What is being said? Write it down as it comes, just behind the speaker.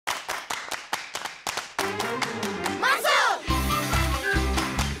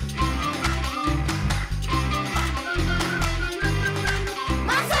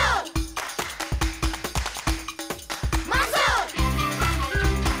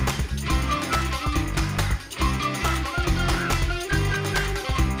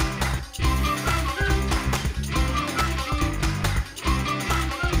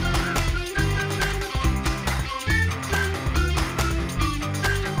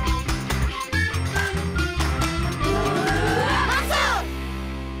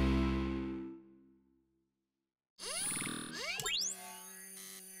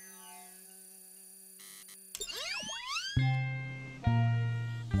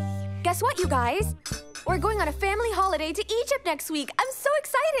Guess what, you guys? We're going on a family holiday to Egypt next week. I'm so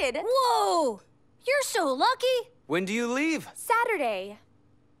excited. Whoa! You're so lucky. When do you leave? Saturday.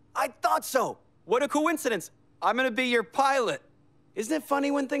 I thought so. What a coincidence. I'm gonna be your pilot. Isn't it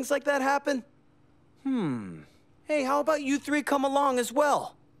funny when things like that happen? Hey, how about you three come along as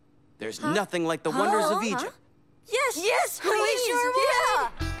well? There's nothing like the wonders of Egypt. Yes, yes, please. We sure would.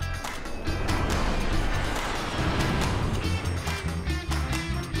 Yeah.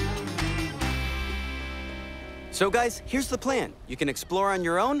 So guys, here's the plan. You can explore on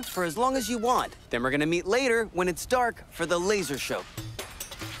your own for as long as you want. Then we're gonna meet later when it's dark for the laser show.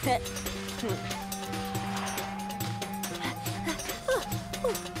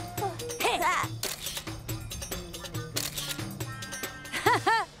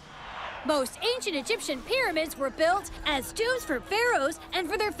 Most ancient Egyptian pyramids were built as tombs for pharaohs and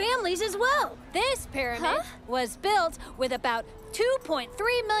for their families as well. This pyramid was built with about 2.3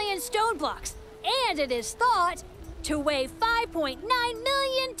 million stone blocks, and it is thought to weigh 5.9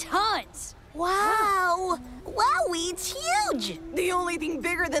 million tons. Wow! Wowie, it's huge! The only thing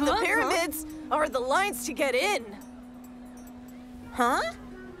bigger than the pyramids are the lines to get in. Huh?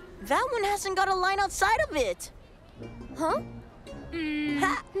 That one hasn't got a line outside of it. Huh?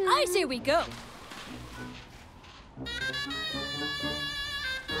 I say we go.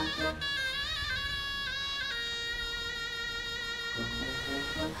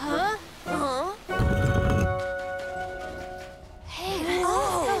 Huh? Hey.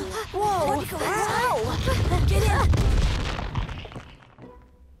 Oh! Whoa! Wow! Get in.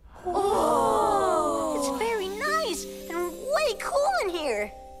 Oh! It's very nice and way cool in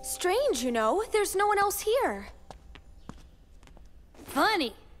here. Strange, you know. There's no one else here.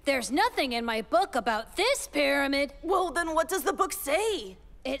 Funny, there's nothing in my book about this pyramid. Well, then what does the book say?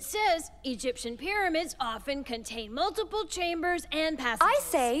 It says Egyptian pyramids often contain multiple chambers and passages. I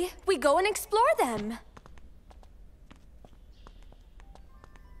say we go and explore them.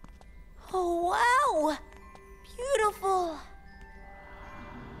 Oh, wow! Beautiful.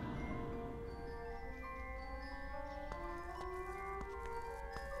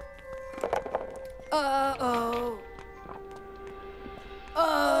 Uh-oh.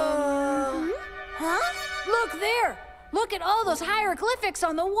 Huh? Look there! Look at all those hieroglyphics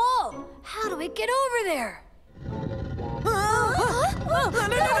on the wall! How do we get over there? No!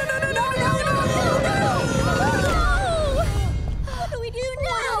 What do we do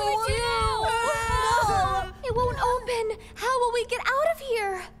now? It won't open. How will we get out of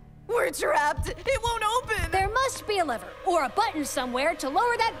here? We're trapped. It won't open. There must be a lever or a button somewhere to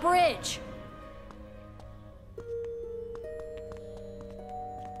lower that bridge.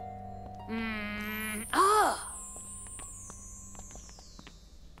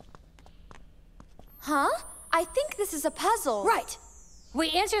 Huh? I think this is a puzzle. Right.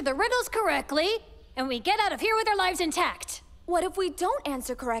 We answered the riddles correctly, and we get out of here with our lives intact. What if we don't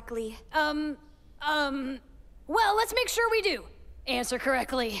answer correctly? Well, let's make sure we do answer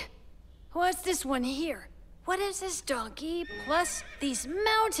correctly. What's this one here? What is this donkey plus these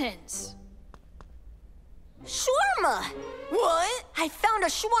mountains? Shawarma! What? I found a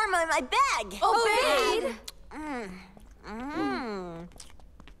shawarma in my bag. Obeyed.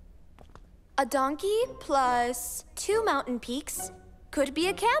 A donkey plus 2 mountain peaks could be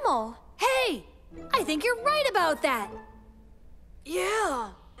a camel. Hey, I think you're right about that.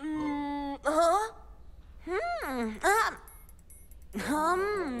 Yeah. Huh?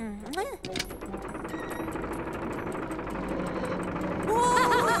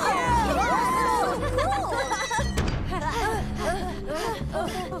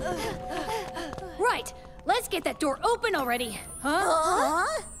 Right, let's get that door open already. Huh?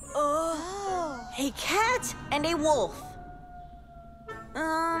 A cat and a wolf.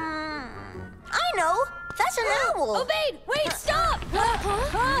 I know. That's an owl. Obeyed! Wait, stop!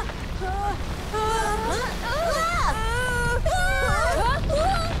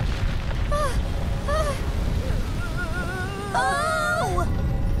 Oh!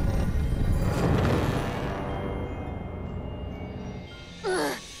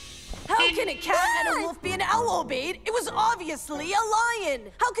 How can a cat and a wolf be an owl, Obeyed? It was obviously a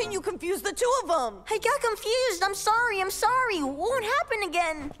lion. How can you confuse the two of them? I got confused. I'm sorry. Won't happen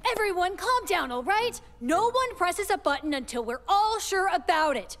again. Everyone, calm down, all right? No one presses a button until we're all sure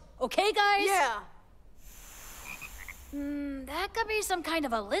about it. Okay, guys? Yeah. That could be some kind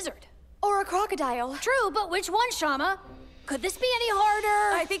of a lizard. Or a crocodile. True, but which one, Shama? Could this be any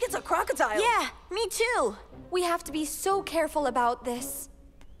harder? I think it's a crocodile. Yeah, me too. We have to be so careful about this.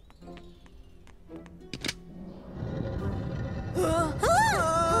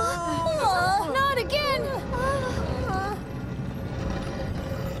 Not again!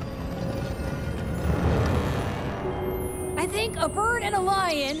 a bird and a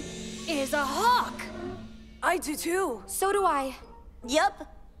lion is a hawk. I do too. So do I. Yep.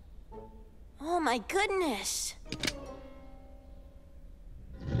 Oh my goodness.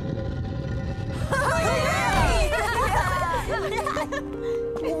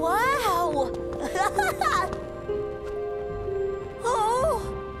 Wow! Oh,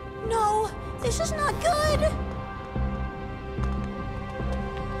 no, this is not good.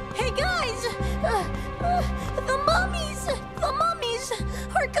 Hey guys, the mummies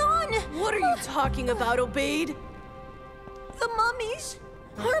are gone. What are you talking about, Obaid? The mummies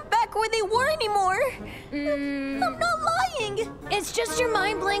aren't back where they were anymore. I'm not lying. It's just your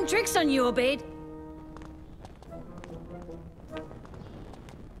mind playing tricks on you, Obaid.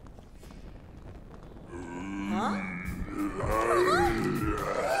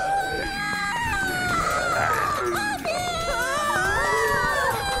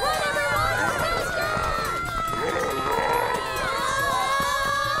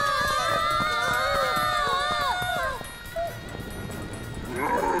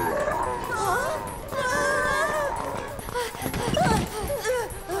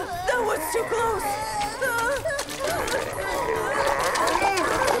 That was too close.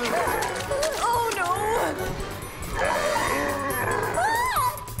 Oh no!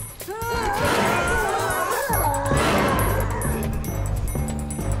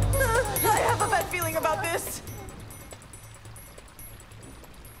 I have a bad feeling about this.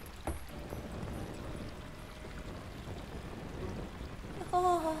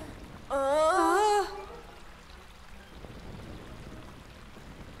 Oh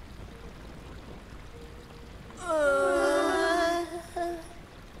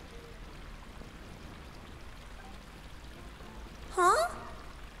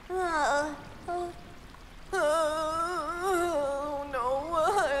no.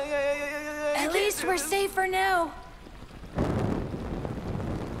 At least we're safe for now.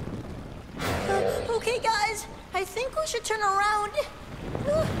 Okay, guys, I think we should turn around.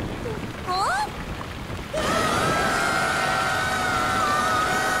 Huh?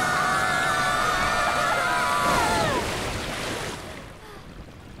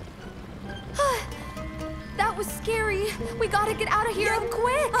 That was scary. We gotta get out of here and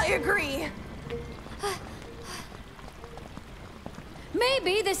quick. I agree.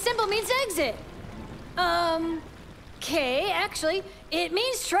 Maybe this symbol means exit. K, actually, it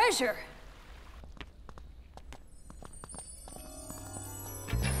means treasure.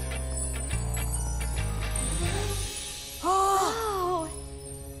 Oh,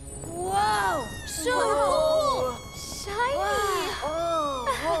 Whoa! So cool! shiny.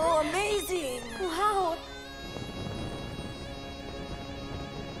 Oh, amazing. Wow.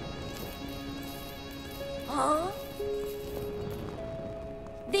 Huh?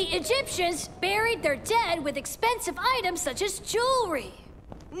 The Egyptians buried their dead with expensive items such as jewelry.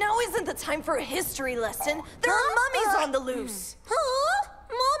 Now isn't the time for a history lesson. There are mummies on the loose. Huh?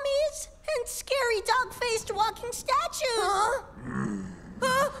 Mummies and scary dog-faced walking statues.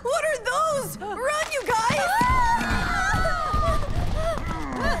 Huh? What are those? Run, you guys!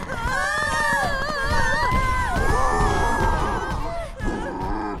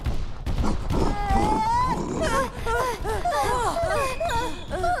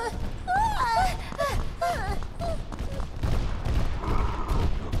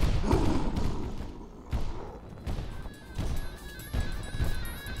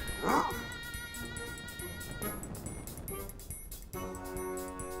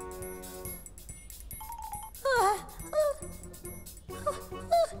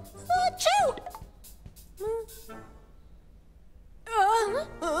 Achoo!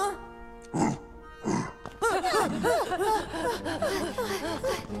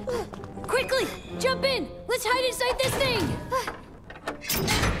 Quickly, jump in. Let's hide inside this thing.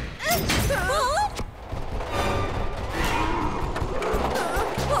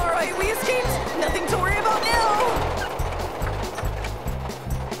 All right, we escaped. Nothing to worry about now.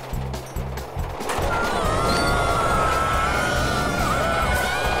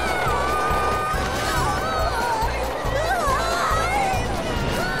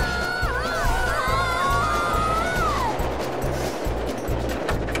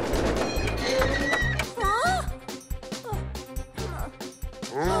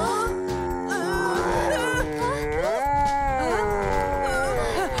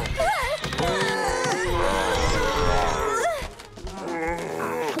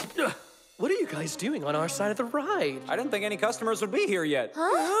 Doing on our side of the ride? I didn't think any customers would be here yet.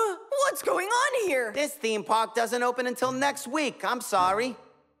 What's going on here? This theme park doesn't open until next week. I'm sorry.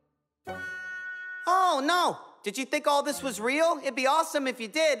 Oh, no. Did you think all this was real? It'd be awesome if you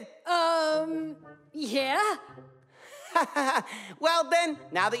did. Yeah? Well then,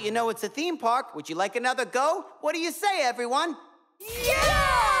 now that you know it's a theme park, would you like another go? What do you say, everyone?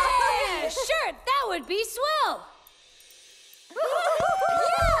 Yeah! Sure, that would be swell.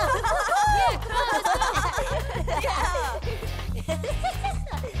 Yeah, come on, let's go.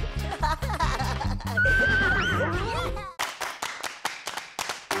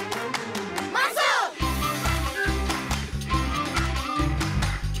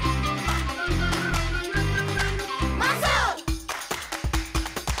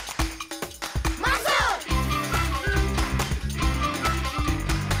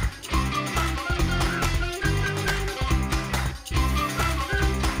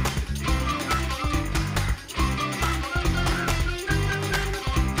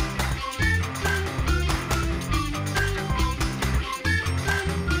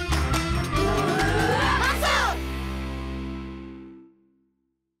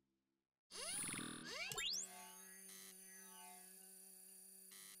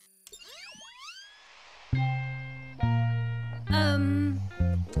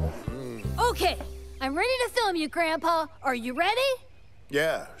 Okay, I'm ready to film you, Grandpa. Are you ready?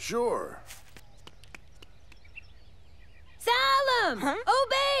 Yeah, sure. Salem!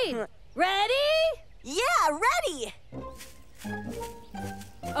 Obeyed! Ready? Yeah, ready!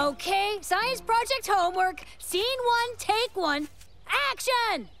 Okay, science project homework. Scene 1, take 1.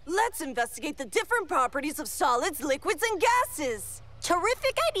 Action! Let's investigate the different properties of solids, liquids, and gases.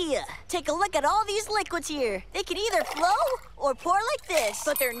 Terrific idea. Take a look at all these liquids here. They can either flow or pour like this.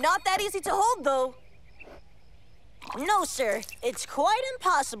 But they're not that easy to hold, though. No, sir. It's quite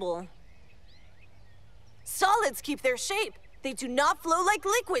impossible. Solids keep their shape. They do not flow like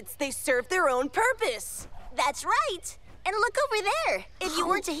liquids. They serve their own purpose. That's right. And look over there. If you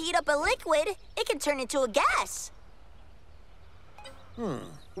were to heat up a liquid, it can turn into a gas.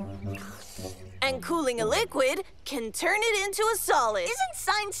 And cooling a liquid can turn it into a solid. Isn't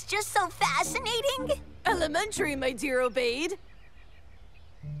science just so fascinating? Elementary, my dear Obeyed.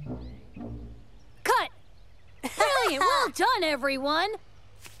 Cut! Brilliant! Well done, everyone!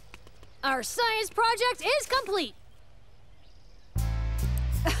 Our science project is complete!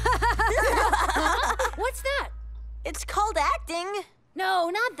 Huh? What's that? It's called acting. No,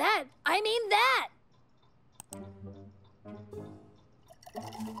 not that. I mean that!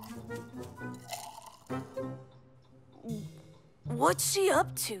 What's she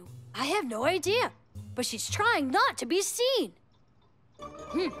up to? I have no idea, but she's trying not to be seen.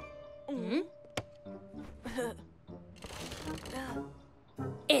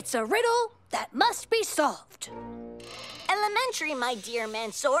 It's a riddle that must be solved. Elementary, my dear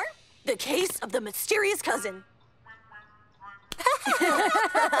Mansour. The case of the mysterious cousin.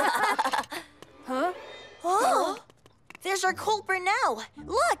 Huh? Oh, there's our culprit now.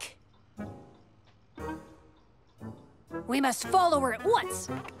 Look. We must follow her at once.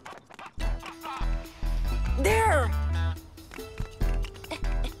 There!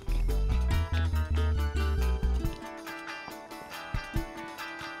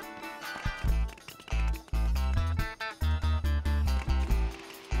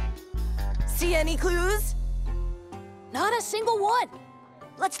 See any clues? Not a single one.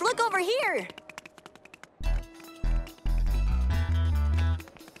 Let's look over here.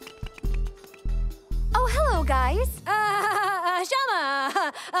 Oh, hello, guys.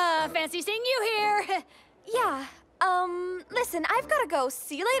 Shama! Fancy seeing you here. Yeah, listen, I've gotta go.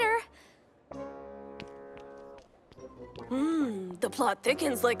 See you later. The plot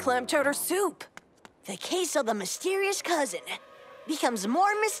thickens like clam chowder soup. The case of the mysterious cousin becomes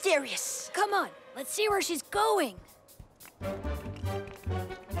more mysterious. Come on, let's see where she's going.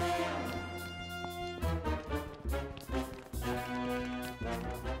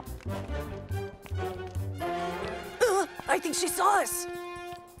 I think she saw us.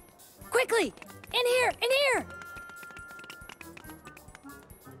 Quickly! In here! In here!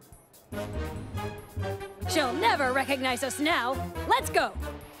 She'll never recognize us now. Let's go!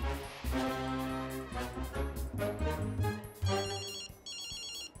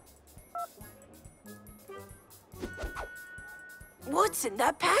 What's in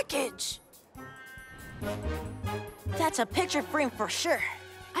that package? That's a picture frame for sure.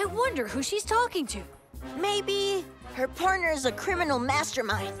 I wonder who she's talking to. Maybe her partner is a criminal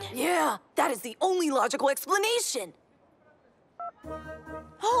mastermind. Yeah, that is the only logical explanation.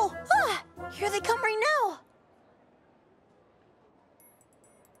 Oh, here they come right now.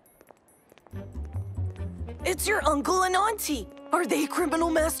 It's your uncle and auntie. Are they criminal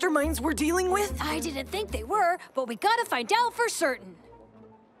masterminds we're dealing with? I didn't think they were, but we gotta find out for certain.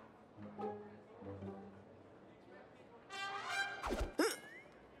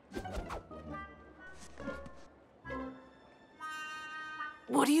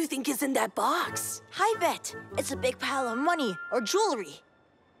 What do you think is in that box? I bet it's a big pile of money or jewelry.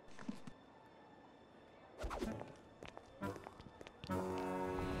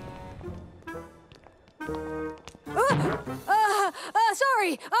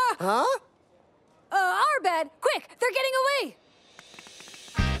 Sorry. Huh? Our bad. Quick, they're getting away.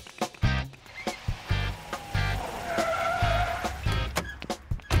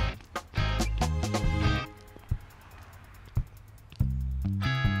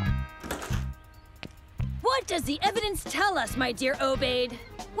 What does the evidence tell us, my dear Obaid?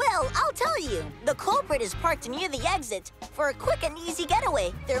 Well, I'll tell you. The culprit is parked near the exit. For a quick and easy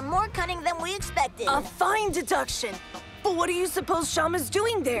getaway, they're more cunning than we expected. A fine deduction. But what do you suppose Shama's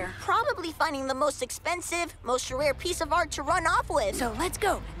doing there? Probably finding the most expensive, most rare piece of art to run off with. So let's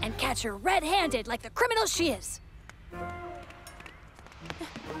go and catch her red-handed like the criminal she is.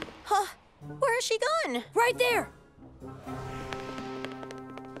 Huh? Where has she gone? Right there.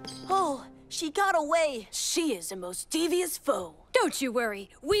 Oh, she got away. She is a most devious foe. Don't you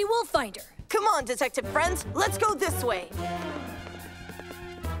worry. We will find her. Come on, detective friends. Let's go this way.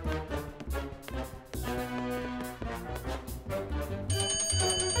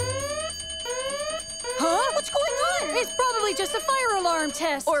 Huh? What's going on? It's probably just a fire alarm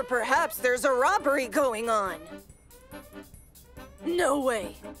test. Or perhaps there's a robbery going on. No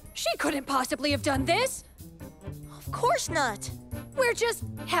way. She couldn't possibly have done this. Of course not. We're just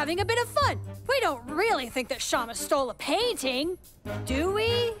having a bit of fun. We don't really think that Shama stole a painting, do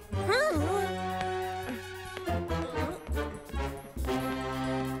we?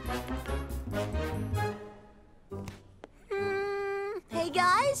 Hey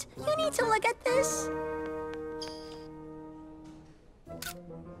guys, you need to look at this.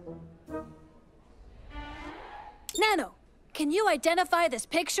 Nano, can you identify this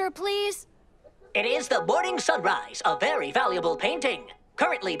picture, please? It is the Morning Sunrise, a very valuable painting,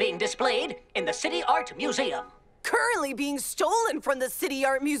 currently being displayed in the City Art Museum. Currently being stolen from the City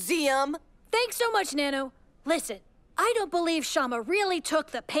Art Museum. Thanks so much, Nano. Listen, I don't believe Shama really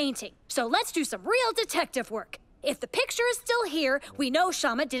took the painting, so let's do some real detective work. If the picture is still here, we know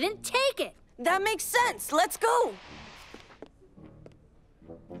Shama didn't take it. That makes sense. Let's go.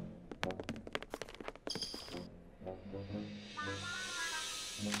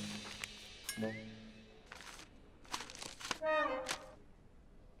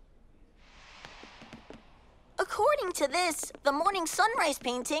 According to this, the morning sunrise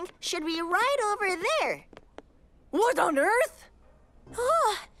painting should be right over there. What on earth?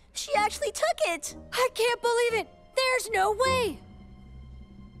 Oh, she actually took it. I can't believe it. There's no way.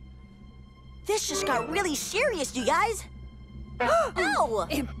 This just got really serious, you guys. Ow!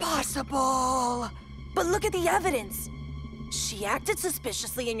 Impossible. But look at the evidence. She acted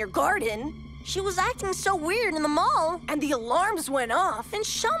suspiciously in your garden. She was acting so weird in the mall. And the alarms went off. And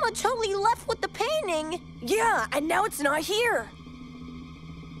Shama totally left with the painting. Yeah, and now it's not here.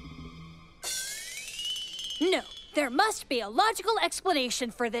 No, there must be a logical explanation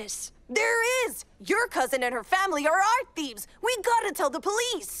for this. There is! Your cousin and her family are art thieves! We gotta tell the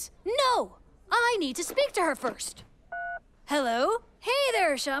police! No! I need to speak to her first. Hello? Hey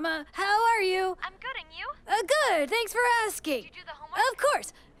there, Shama. How are you? I'm good, and you? Good. Thanks for asking. Did you do the homework? Of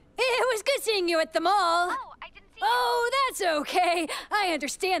course. It was good seeing you at the mall. Oh, I didn't see Oh, that's okay. I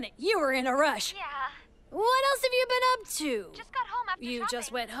understand that you were in a rush. you. Yeah. What else have you been up to? Just got home after You shopping.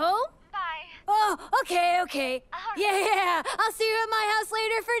 just went home? Bye. Oh, okay. All right. Yeah. I'll see you at my house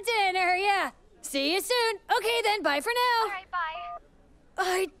later for dinner, yeah. See you soon. Okay then, bye for now. All right, bye.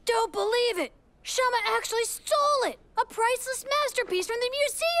 I don't believe it. Shama actually stole it. A priceless masterpiece from the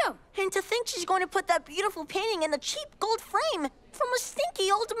museum. And to think she's going to put that beautiful painting in a cheap gold frame from a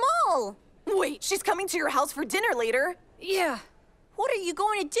stinky old mall. Wait, she's coming to your house for dinner later? Yeah. What are you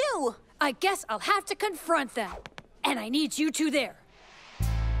going to do? I guess I'll have to confront them. And I need you two there.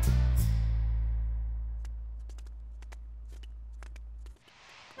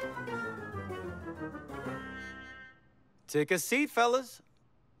 Take a seat, fellas.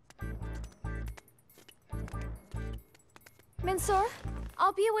 Mansour,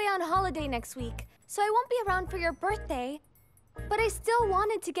 I'll be away on holiday next week, so I won't be around for your birthday. But I still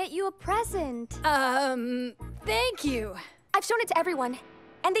wanted to get you a present. Thank you. I've shown it to everyone,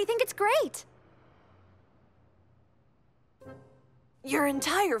 and they think it's great. Your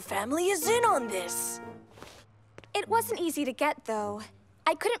entire family is in on this. It wasn't easy to get, though.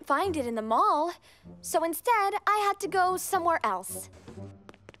 I couldn't find it in the mall, so instead, I had to go somewhere else.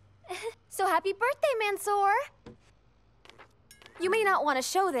 So happy birthday, Mansour! You may not want to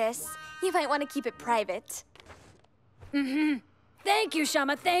show this. You might want to keep it private. Thank you,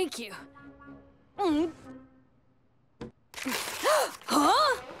 Shama, thank you.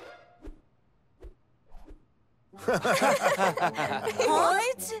 Huh? What?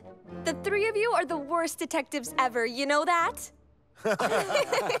 The three of you are the worst detectives ever, you know that?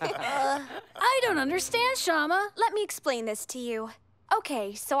 I don't understand, Shama. Let me explain this to you.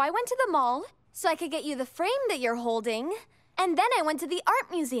 Okay, so I went to the mall so I could get you the frame that you're holding. And then I went to the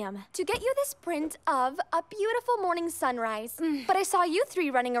art museum to get you this print of a beautiful morning sunrise. But I saw you three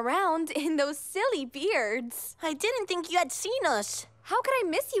running around in those silly beards. I didn't think you had seen us. How could I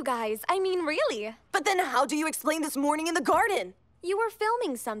miss you guys? I mean, really. But then how do you explain this morning in the garden? You were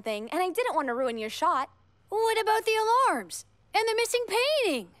filming something, and I didn't want to ruin your shot. What about the alarms? And the missing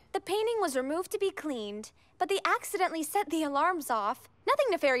painting? The painting was removed to be cleaned, but they accidentally set the alarms off. Nothing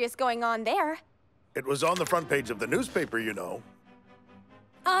nefarious going on there. It was on the front page of the newspaper, you know.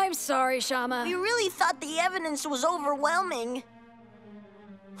 I'm sorry, Shama. We really thought the evidence was overwhelming.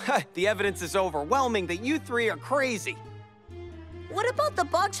 The evidence is overwhelming that you three are crazy. What about the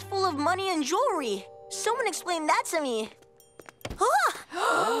box full of money and jewelry? Someone explain that to me. Ah!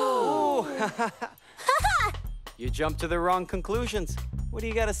 Oh! You jumped to the wrong conclusions. What do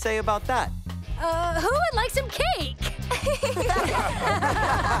you got to say about that? Who would like some cake?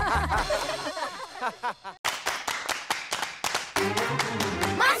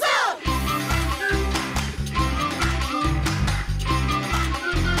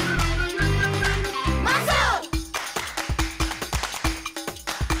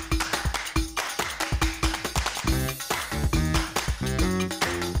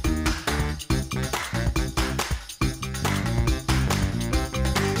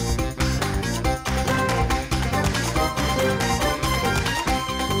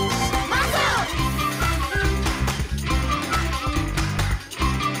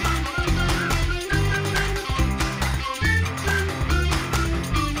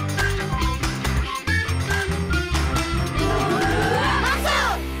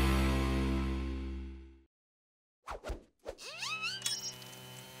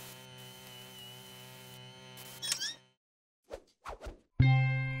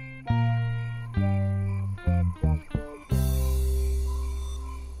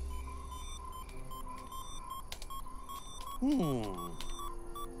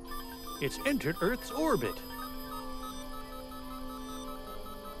 It's entered Earth's orbit.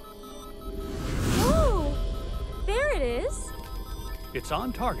 Whoa! There it is. It's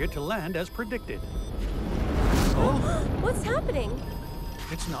on target to land as predicted. What's happening?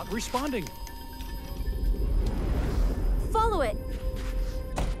 It's not responding. Follow it.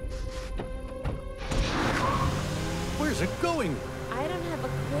 Where's it going? I don't have a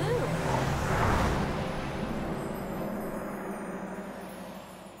clue.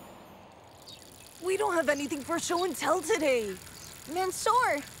 We don't have anything for show and tell today.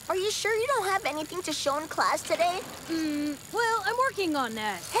 Mansour, are you sure you don't have anything to show in class today? Well, I'm working on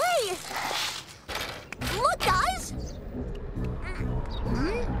that. Hey! Look, guys!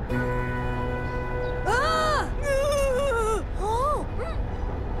 Ah! Oh!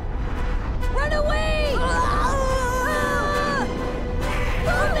 Run away! Ah!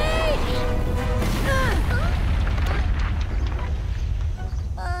 Help me!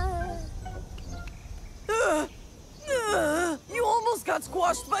 You almost got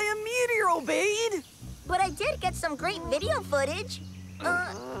squashed by a meteor, Obeid! But I did get some great video footage.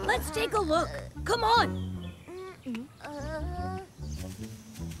 Let's take a look. Come on.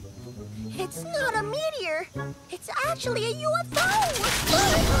 It's not a meteor. It's actually a UFO.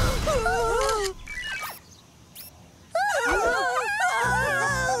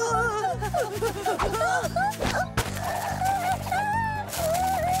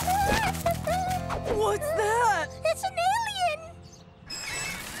 What's that? It's an alien.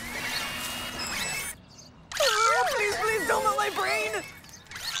 Please, please don't melt my brain!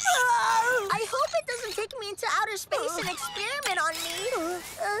 I hope it doesn't take me into outer space and experiment on me.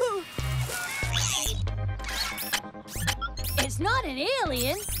 It's not an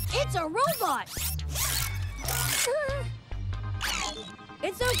alien. It's a robot.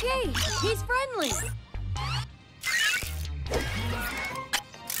 It's okay. He's friendly.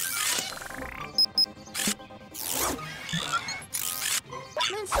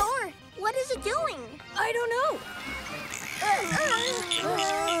 Mansour, what is it doing? I don't know.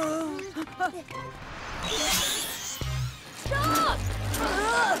 Stop!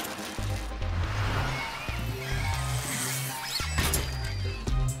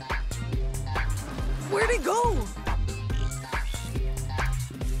 Where'd it go?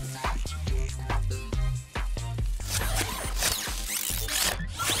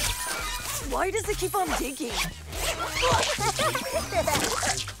 Why does it keep on digging?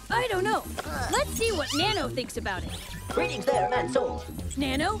 I don't know. Let's see what Nano thinks about it. Greetings there, Mansour.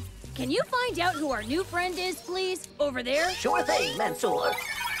 Nano, can you find out who our new friend is, please? Over there? Sure thing, Mansour.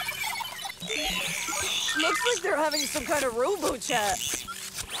 Looks like they're having some kind of robo-chat.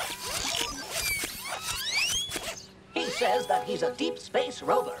 He says that he's a deep space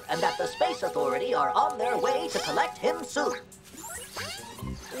rover and that the Space Authority are on their way to collect him soon.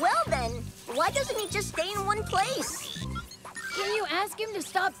 Well then, why doesn't he just stay in one place? Can you ask him to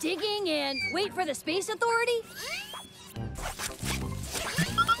stop digging and wait for the Space Authority?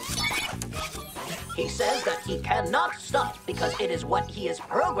 He says that he cannot stop because it is what he is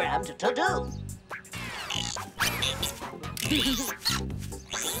programmed to do.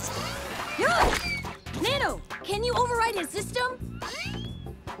 Nano, can you override his system?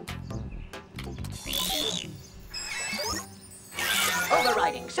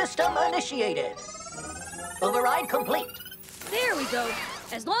 Overriding system initiated. Override complete. There we go.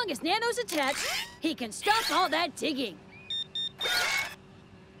 As long as Nano's attached, he can stop all that digging.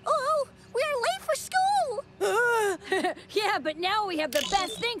 Oh, we're late for school! Yeah, but now we have the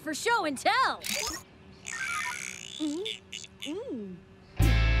best thing for show and tell.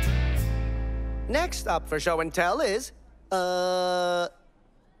 Next up for show and tell is, Tarek.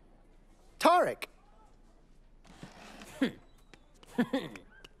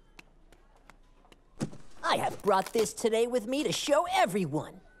 I have brought this today with me to show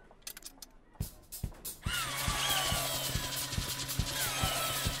everyone.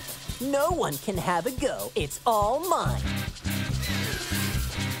 No one can have a go. It's all mine.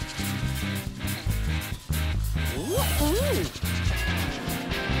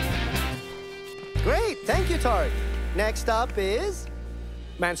 Great, thank you, Tarek. Next up is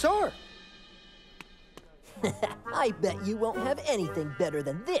Mansour. I bet you won't have anything better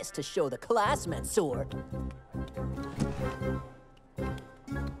than this to show the class, Mansour.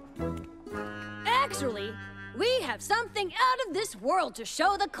 Actually, we have something out of this world to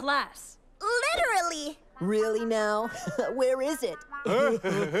show the class. Literally! Really now? Where is it?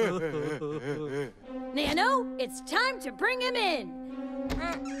 Nano, it's time to bring him in.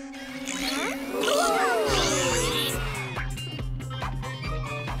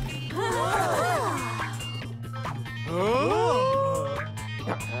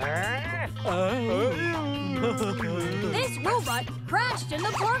 This robot crashed in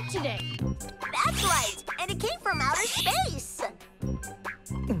the park today. That's right, and it came from outer space.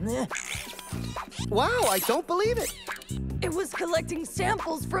 Wow, I don't believe it. It was collecting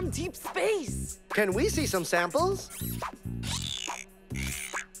samples from deep space. Can we see some samples?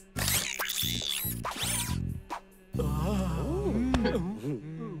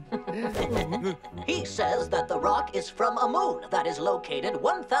 He says that the rock is from a moon that is located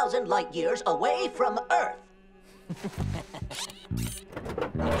 1,000 light years away from Earth.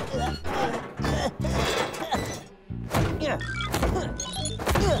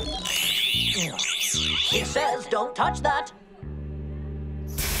 He says don't touch that.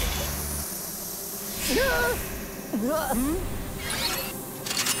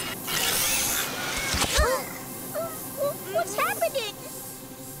 What's happening?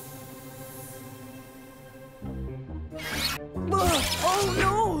 Oh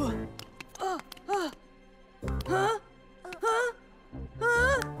no!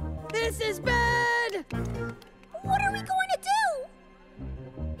 This is bad! What are we going to do?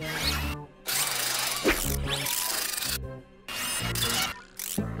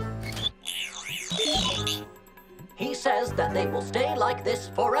 He says that they will stay like this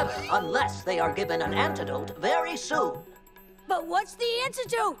forever unless they are given an antidote very soon. But what's the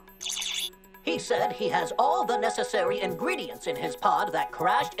antidote? He said he has all the necessary ingredients in his pod that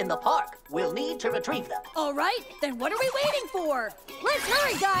crashed in the park. We'll need to retrieve them. All right, then what are we waiting for? Let's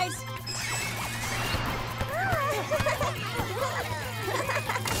hurry, guys!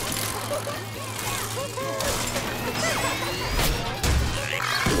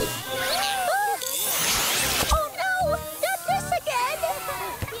 Oh no! Not this again!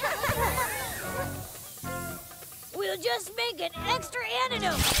 We'll just make an extra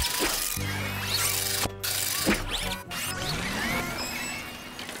antidote.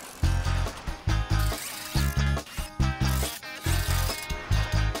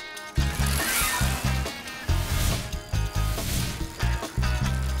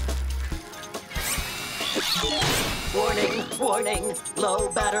 Warning, warning, low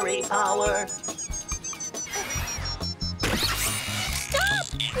battery power. Stop!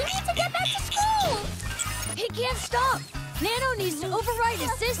 We need to get back to school! He can't stop. Nano needs to override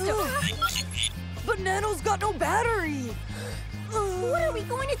his system. But Nano's got no battery. What are we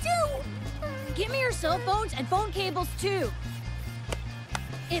going to do? Give me your cell phones and phone cables, too.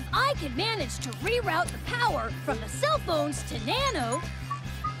 If I could manage to reroute the power from the cell phones to Nano,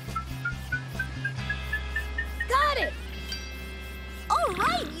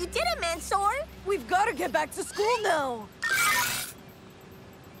 Mansour. We've got to get back to school now.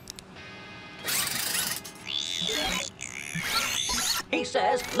 He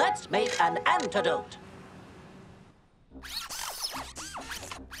says, let's make an antidote.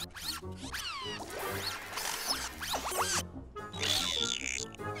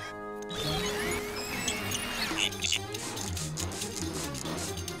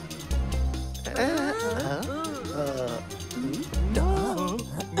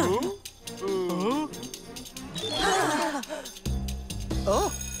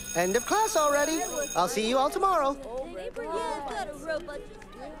 Oh, end of class already. I'll see you all tomorrow.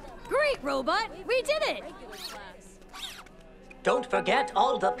 Great, Robot! We did it! Don't forget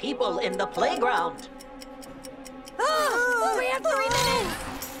all the people in the playground. Oh, we have 3 minutes!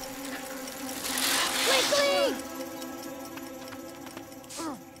 Quickly!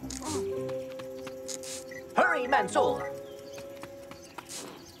 Hurry, Mansour.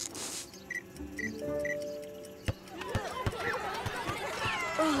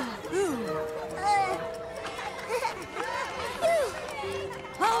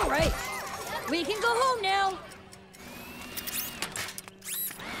 All right, we can go home now.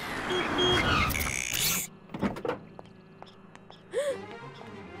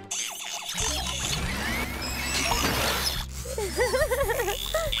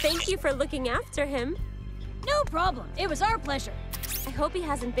 Thank you for looking after him. No problem. It was our pleasure. I hope he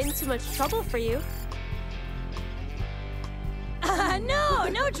hasn't been too much trouble for you.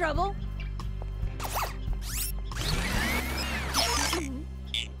 No trouble.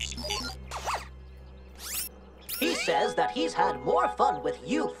 He says that he's had more fun with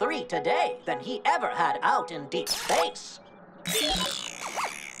you 3 today than he ever had out in deep space.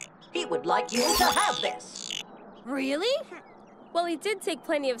 He would like you to have this. Really? Well, he did take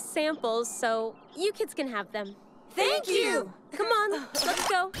plenty of samples, so you kids can have them. Thank you! Come on, let's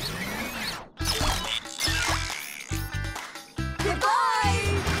go.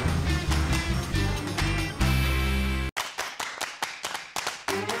 Goodbye!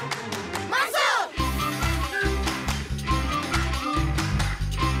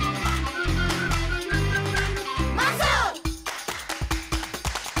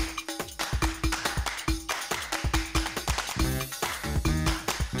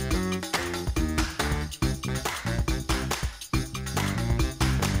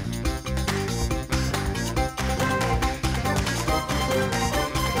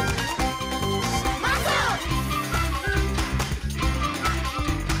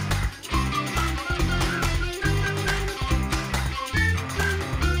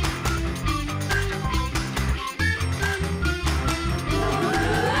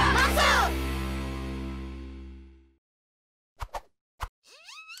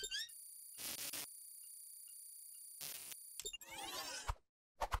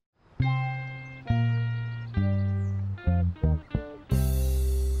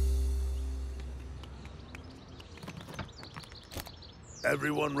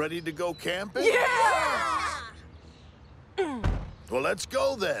 Everyone ready to go camping? Yeah! Well, let's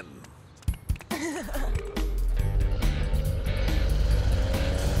go then.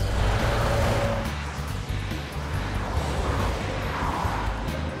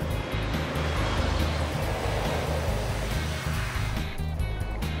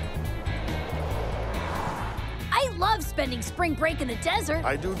 I love spending spring break in the desert.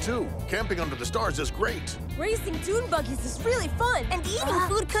 I do too. Camping under the stars is great. Racing dune buggies is really fun. And eating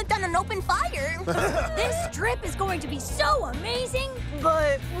food cooked on an open fire. This trip is going to be so amazing.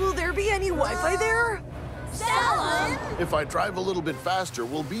 But will there be any Wi-Fi there? Salem! If I drive a little bit faster,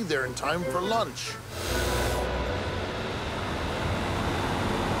 we'll be there in time for lunch.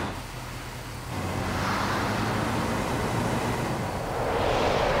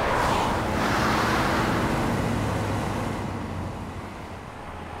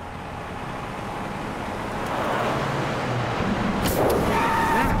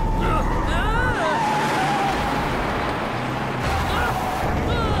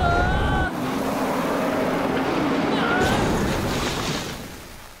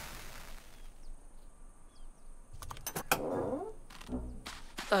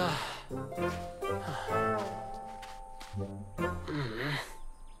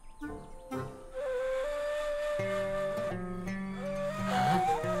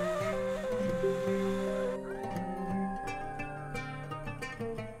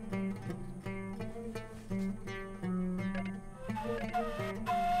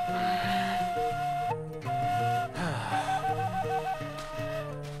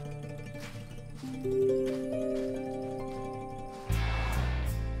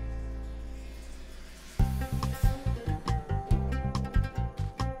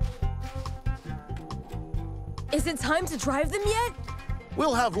 Is it time to drive them yet?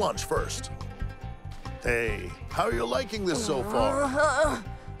 We'll have lunch first. Hey, how are you liking this so far?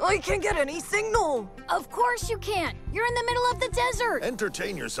 I can't get any signal. Of course you can't. You're in the middle of the desert.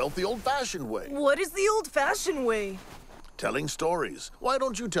 Entertain yourself the old-fashioned way. What is the old-fashioned way? Telling stories. Why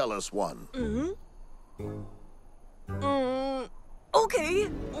don't you tell us one? Okay.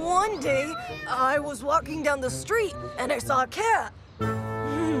 One day, I was walking down the street and I saw a cat.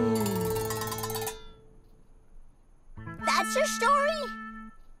 That's your story?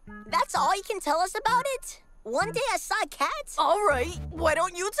 That's all you can tell us about it? One day I saw a cat? All right. Why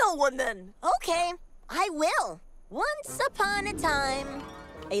don't you tell one then? Okay, I will. Once upon a time,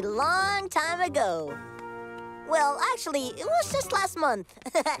 a long time ago. Well, actually, it was just last month.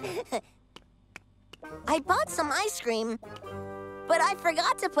 I bought some ice cream, but I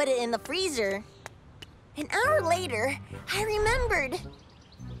forgot to put it in the freezer. An hour later, I remembered.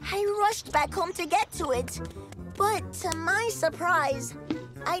 I rushed back home to get to it. But to my surprise,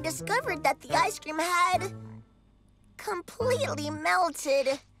 I discovered that the ice cream had completely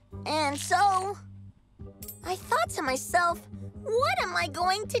melted. And so, I thought to myself, what am I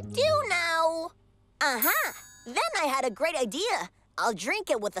going to do now? Then I had a great idea. I'll drink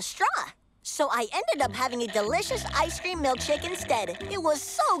it with a straw. So I ended up having a delicious ice cream milkshake instead. It was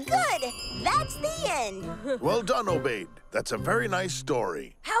so good. That's the end. Well done, Obaid. That's a very nice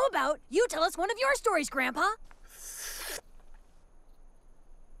story. How about you tell us one of your stories, Grandpa?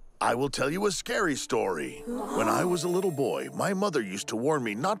 I will tell you a scary story. When I was a little boy, my mother used to warn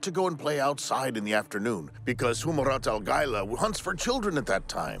me not to go and play outside in the afternoon because Humarat Al Gayla hunts for children at that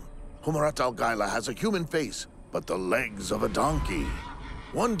time. Humarat Al Gayla has a human face, but the legs of a donkey.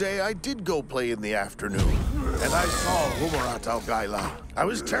 One day I did go play in the afternoon, and I saw Humarat Al Gayla. I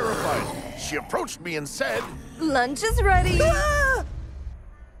was terrified. She approached me and said, Lunch is ready.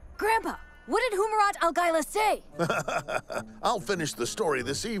 Grandpa, what did Humarat Al Gayla say? I'll finish the story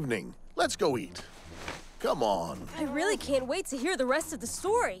this evening. Let's go eat. Come on. I really can't wait to hear the rest of the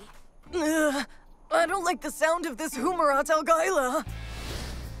story. I don't like the sound of this Humarat Al Gayla.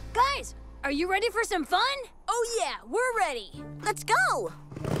 Guys, are you ready for some fun? Oh yeah, we're ready. Let's go.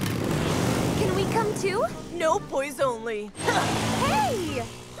 Can we come too? No boys only. Hey!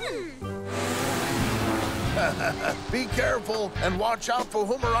 Be careful and watch out for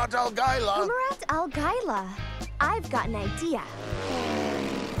Humarat Al Gayla. Humarat Al Gayla. I've got an idea.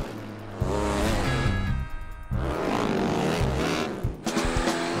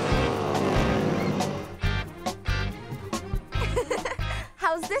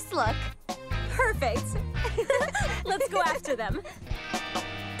 How's this look? Perfect. Let's go after them.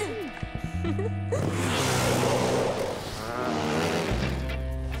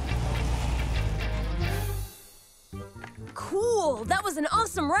 Cool. That was an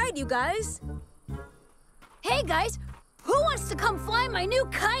awesome ride, you guys. Hey, guys, who wants to come fly my new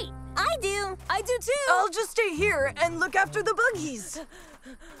kite? I do. I do too. I'll just stay here and look after the buggies.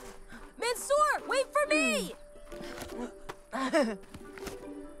 Mansour, wait for me.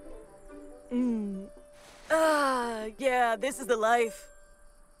 Yeah, this is the life.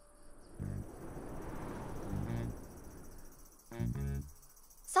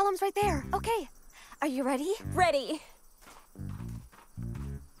 Salam's right there. Okay. Are you ready? Ready.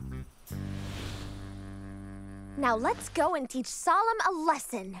 Now let's go and teach Salam a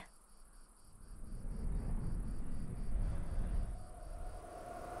lesson.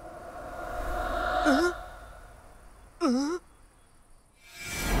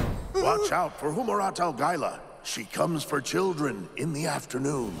 Watch out for Humarat Al Gayla. She comes for children in the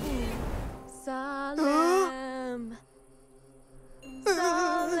afternoon. Salam.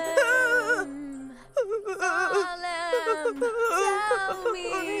 Salam. Salam. Tell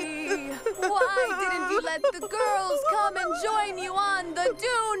me, why didn't you let the girls come and join you on the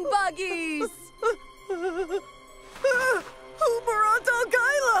dune buggies? Humarat Al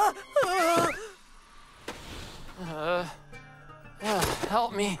Gayla!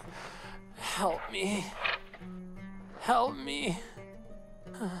 Help me. Help me. Help me.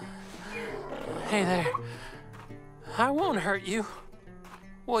 Hey there. I won't hurt you.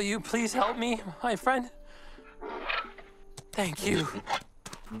 Will you please help me, my friend? Thank you.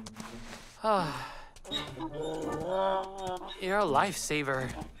 You're a lifesaver.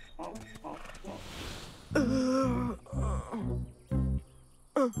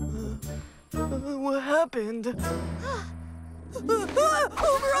 What happened?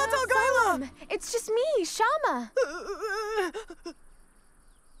 Humarat Al Gayla! It's just me, Shama.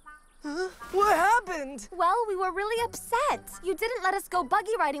 What happened? Well, we were really upset. You didn't let us go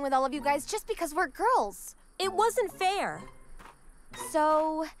buggy riding with all of you guys just because we're girls. It wasn't fair.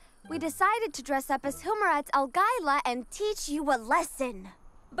 So, We decided to dress up as Humarat Al Gayla and teach you a lesson.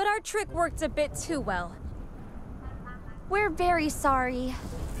 But our trick worked a bit too well. We're very sorry.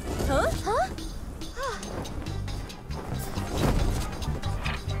 Huh? Huh?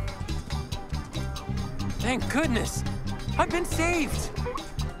 Thank goodness! I've been saved!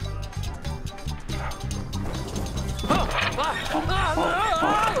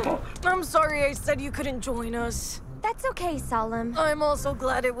 I'm sorry I said you couldn't join us. That's okay, Salim. I'm also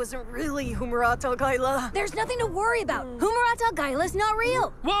glad it wasn't really Humarat Al Gayla. There's nothing to worry about. Humarat Al Gayla's not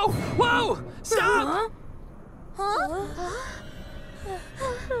real. Whoa! Whoa! Stop!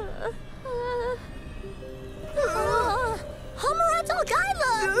 Humarat Al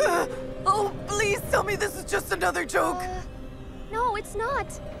Gayla! Oh, please tell me this is just another joke. No, it's not.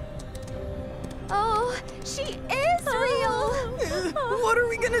 Oh, she is real! What are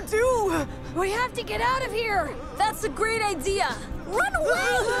we gonna do? We have to get out of here. That's a great idea. Run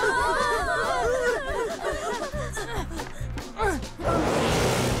away!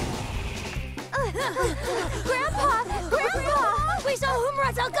 Grandpa! Grandpa! We saw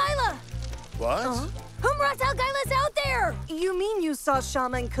Humarat Al Gayla. What? Humarat Al Gayla's out there. You mean you saw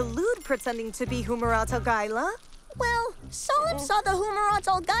Shama and Khalud pretending to be Humarat Al Gayla? Well, Salim saw the Humarat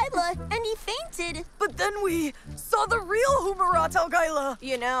Al Gayla and he fainted. But then we saw the real Humarat Al Gayla.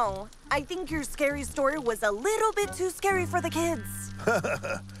 You know, I think your scary story was a little bit too scary for the kids.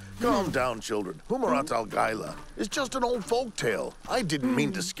 Calm down, children. Humarat Al Gayla is just an old folk tale. I didn't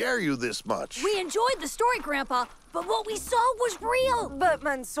mean to scare you this much. We enjoyed the story, Grandpa, but what we saw was real. But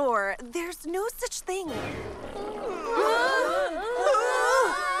Mansour, there's no such thing.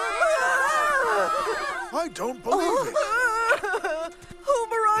 I don't believe it.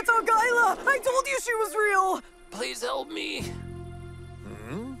 Humarat Al Gayla! I told you she was real! Please help me.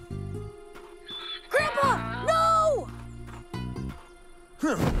 Grandpa, no!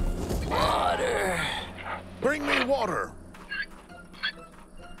 Water. Bring me water.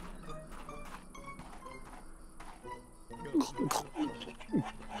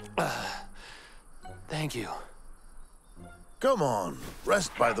 Thank you. Come on,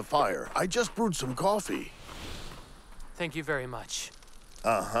 rest by the fire. I just brewed some coffee. Thank you very much.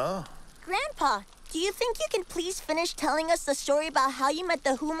 Uh-huh. Grandpa, do you think you can please finish telling us the story about how you met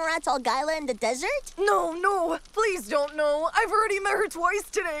the Humarat Al Gayla in the desert? No, please don't know. I've already met her twice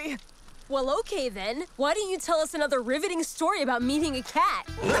today. Well, okay then. Why don't you tell us another riveting story about meeting a cat?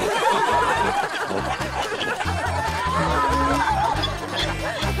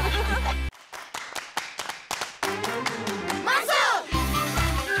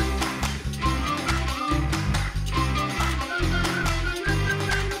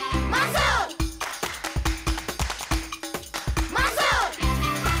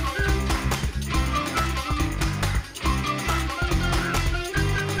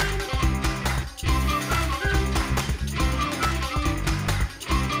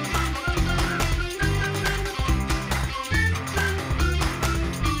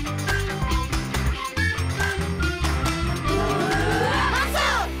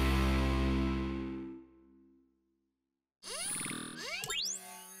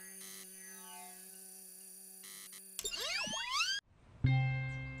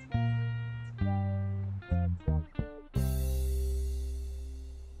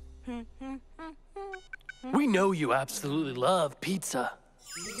 We know you absolutely love pizza.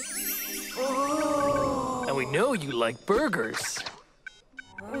 And we know you like burgers.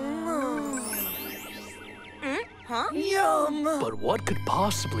 Huh? Yum! But what could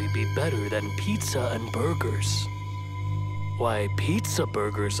possibly be better than pizza and burgers? Why, pizza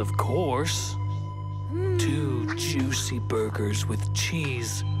burgers, of course. 2 juicy burgers with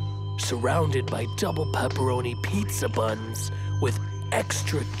cheese, surrounded by double pepperoni pizza buns with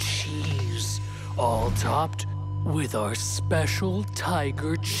extra cheese, all topped with our special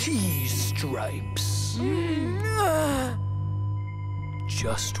tiger cheese stripes.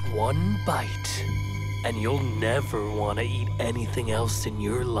 Just one bite, and you'll never want to eat anything else in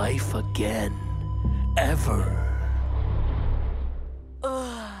your life again. Ever.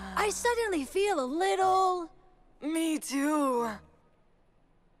 I suddenly feel a little... Me too.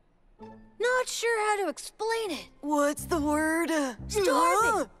 Not sure how to explain it. What's the word?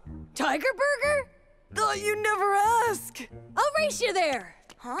 Starving. Tiger burger? Thought you'd never ask. I'll race you there.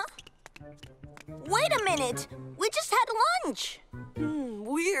 Huh? Wait a minute. We just had lunch.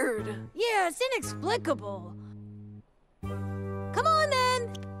 Weird. Yeah, it's inexplicable. Come on,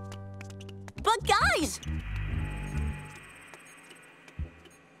 then. But guys!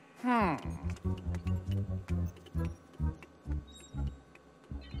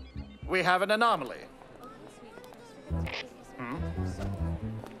 We have an anomaly.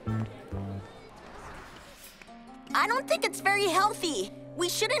 I don't think it's very healthy. We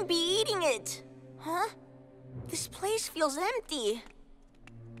shouldn't be eating it. Huh? This place feels empty.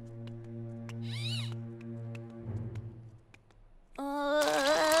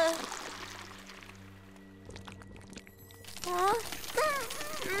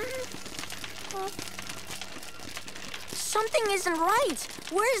 Something isn't right.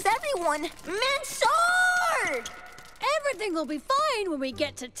 Where's everyone? Mansour! Everything will be fine when we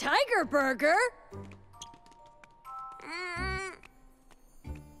get to Tiger Burger.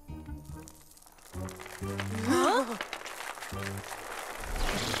 Huh?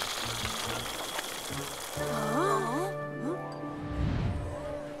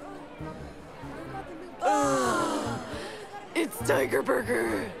 It's Tiger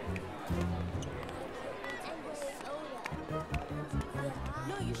Burger.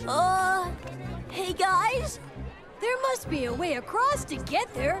 Hey guys? There must be a way across to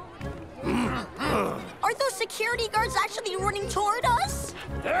get there. Are those security guards actually running toward us?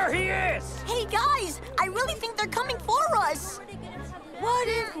 There he is! Hey guys, I really think they're coming for us. What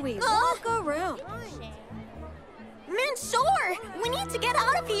if we walk around? Mansour, we need to get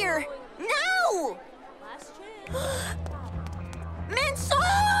out of here. Now!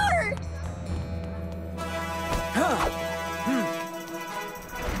 Mansour!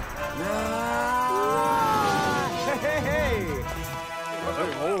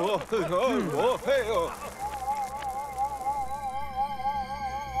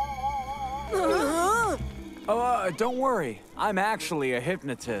 Don't worry. I'm actually a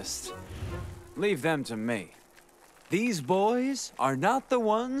hypnotist. Leave them to me. These boys are not the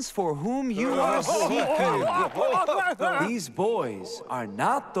ones for whom you are seeking. These boys are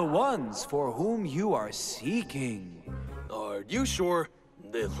not the ones for whom you are seeking. Are you sure?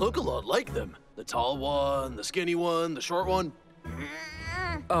 They look a lot like them. The tall one, the skinny one, the short one.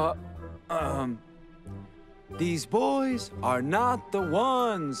 These boys are not the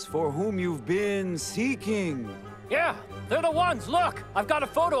ones for whom you've been seeking. Yeah, they're the ones. Look, I've got a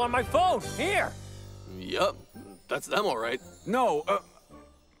photo on my phone. Here. Yep, that's them all right. No,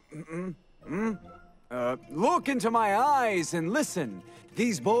 look into my eyes and listen.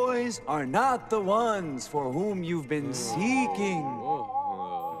 These boys are not the ones for whom you've been seeking.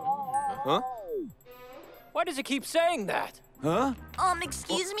 Huh? Why does he keep saying that? Huh?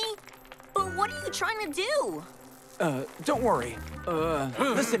 Excuse me? But what are you trying to do? Don't worry.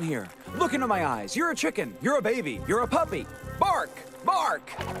 Listen here. Look into my eyes. You're a chicken. You're a baby. You're a puppy. Bark! Bark!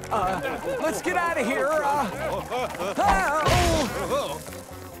 Let's get out of here.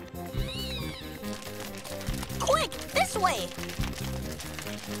 Quick, this way!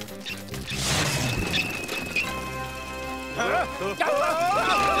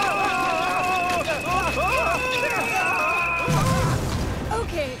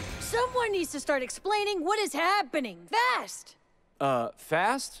 Okay, someone needs to start explaining what is happening. Fast!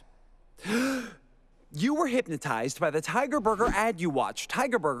 Fast? You were hypnotized by the Tiger Burger ad you watched.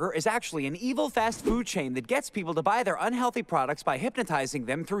 Tiger Burger is actually an evil fast food chain that gets people to buy their unhealthy products by hypnotizing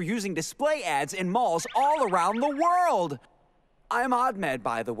them through using display ads in malls all around the world. I'm OddMed,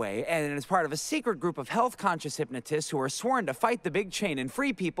 by the way, and it's part of a secret group of health-conscious hypnotists who are sworn to fight the big chain and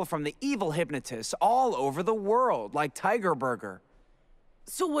free people from the evil hypnotists all over the world, like Tiger Burger.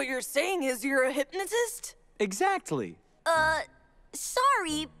 So what you're saying is you're a hypnotist? Exactly.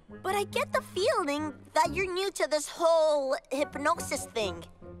 Sorry, but I get the feeling that you're new to this whole hypnosis thing.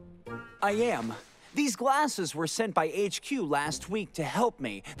 I am. These glasses were sent by HQ last week to help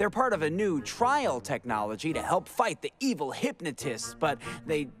me. They're part of a new trial technology to help fight the evil hypnotists, but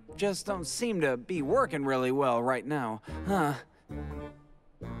they just don't seem to be working really well right now. Huh.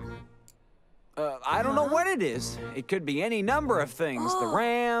 I don't know what it is. It could be any number of things. The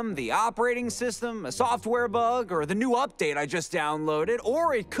RAM, the operating system, a software bug, or the new update I just downloaded.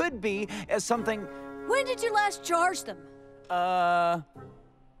 Or it could be as something... When did you last charge them?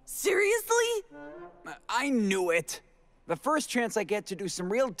 Seriously? I knew it. The first chance I get to do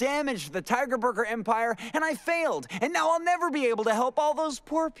some real damage to the Tiger Burger empire, and I failed. And now I'll never be able to help all those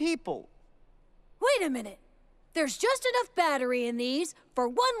poor people. Wait a minute. There's just enough battery in these for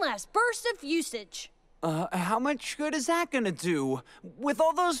one last burst of usage. How much good is that gonna do? With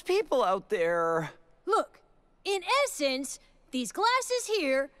all those people out there? Look, in essence, these glasses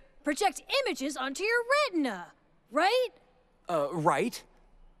here project images onto your retina, right? Right.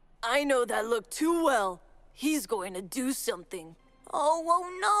 I know that look too well. He's going to do something. Oh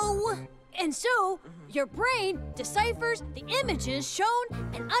no! And so, your brain deciphers the images shown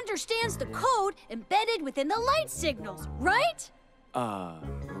and understands the code embedded within the light signals, right?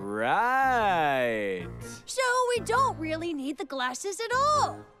 Right. So we don't really need the glasses at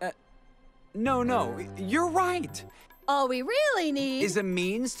all. No, you're right. All we really need Is a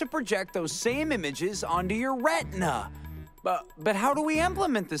means to project those same images onto your retina. But how do we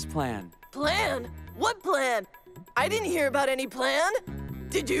implement this plan? Plan? What plan? I didn't hear about any plan.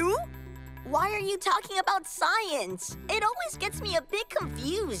 Did you? Why are you talking about science? It always gets me a bit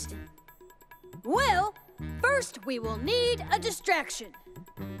confused. Well, first we will need a distraction.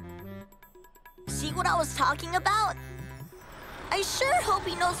 See what I was talking about? I sure hope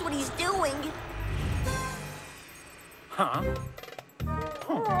he knows what he's doing. Huh?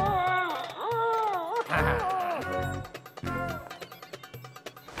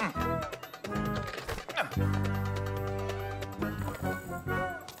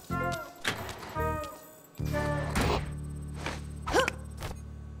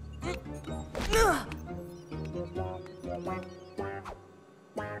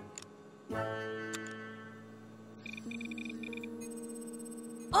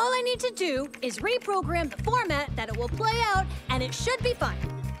 All I need to do is reprogram the format that it will play out, and it should be fine.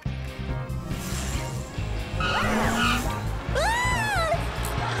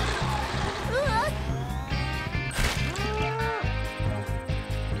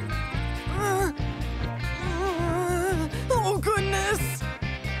 Oh, goodness!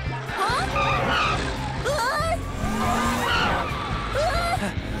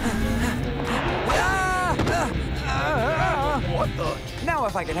 What the? Now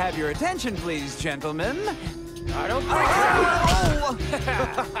if I could have your attention, please, gentlemen. I don't think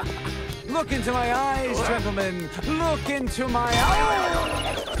so. Look into my eyes, gentlemen. Look into my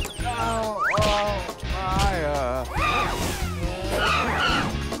eyes.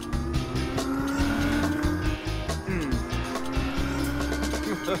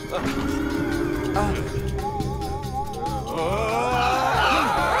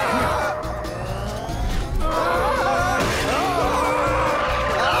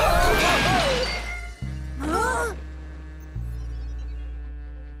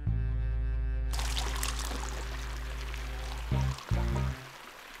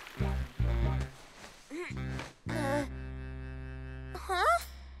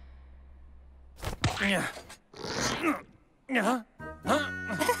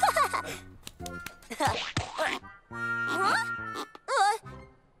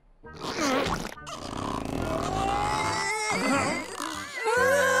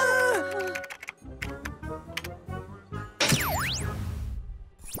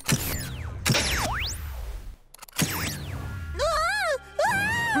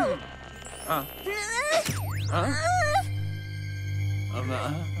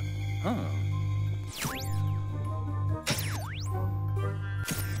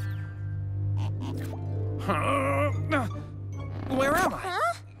 Where am I?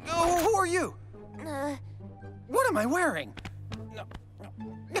 Who are you? What am I wearing?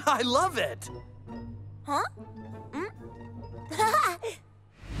 I love it. Huh?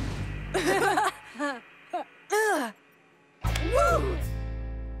 Woo!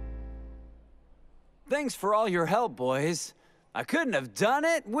 Thanks for all your help, boys. I couldn't have done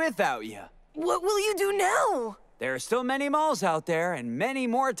it without you. What will you do now? There are still many malls out there and many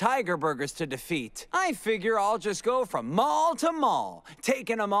more Tiger Burgers to defeat. I figure I'll just go from mall to mall,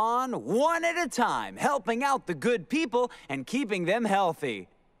 taking them on one at a time, helping out the good people and keeping them healthy.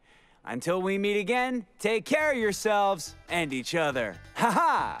 Until we meet again, take care of yourselves and each other.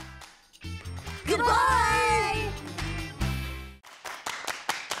 Ha-ha! Goodbye!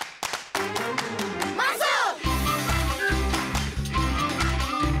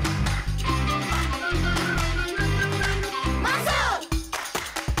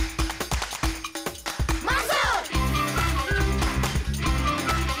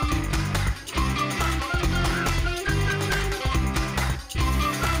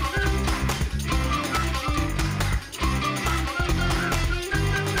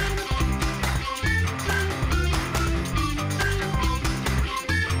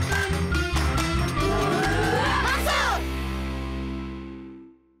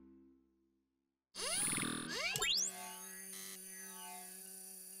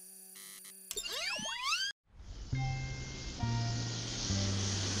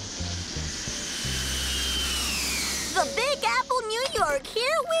 The Big Apple, New York,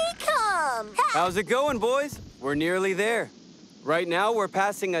 here we come! How's it going, boys? We're nearly there. Right now, we're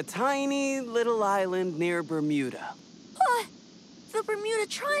passing a tiny little island near Bermuda. The Bermuda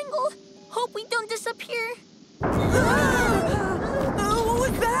Triangle. Hope we don't disappear. What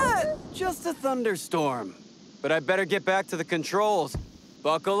was that? Just a thunderstorm. But I better get back to the controls.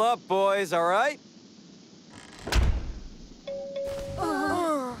 Buckle up, boys, all right?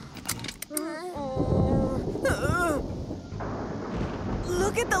 Look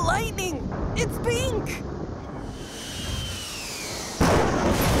Look at the lightning! It's pink!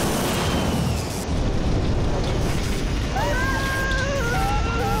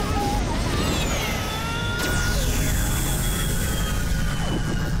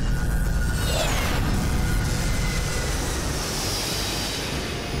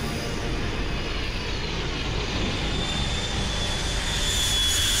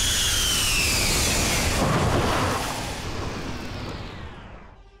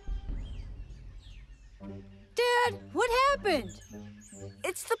 Dad, what happened?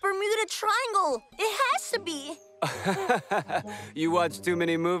 It's the Bermuda Triangle. It has to be. You watch too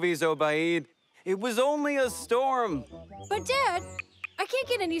many movies, Obaid. It was only a storm. But Dad, I can't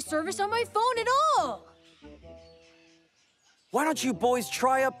get any service on my phone at all. Why don't you boys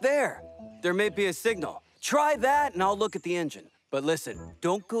try up there? There may be a signal. Try that and I'll look at the engine. But listen,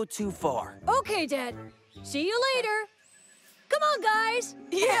 don't go too far. Okay, Dad. See you later. Come on, guys.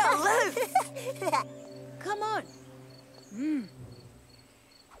 Yeah, let's. Come on.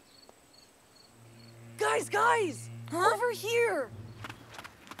 Guys! Over here!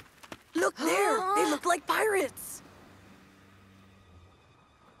 Look there! They look like pirates!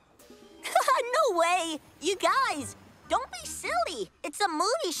 No way! You guys, don't be silly. It's a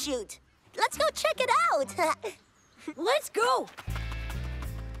movie shoot. Let's go check it out. Let's go!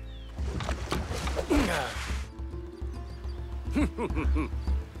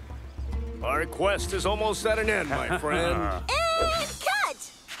 Our quest is almost at an end, my friend. And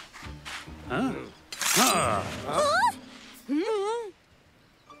cut!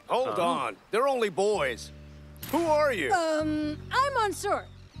 Hold on. They're only boys. Who are you? I'm Mansour,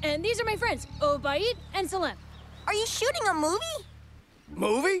 and these are my friends, Obaid and Salem. Are you shooting a movie?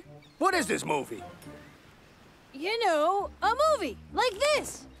 Movie? What is this movie? You know, a movie like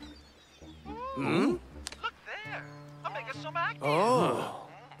this. Hmm? Look there. I'm making some acting. Oh.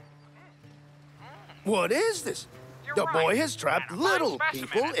 What is this? The boy has trapped little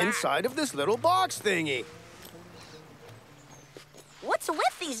people inside of this little box thingy. What's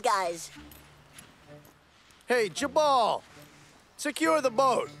with these guys? Hey, Jabal, secure the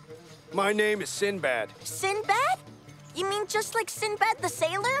boat. My name is Sinbad. Sinbad? You mean just like Sinbad the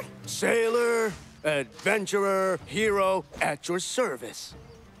sailor? Sailor, adventurer, hero, at your service.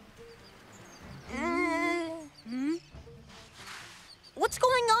 What's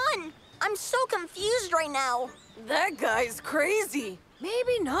going on? I'm so confused right now. That guy's crazy.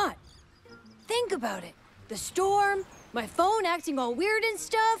 Maybe not. Think about it. The storm, my phone acting all weird and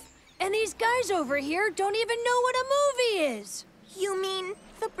stuff, and these guys over here don't even know what a movie is. You mean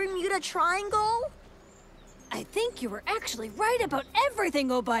the Bermuda Triangle? I think you were actually right about everything,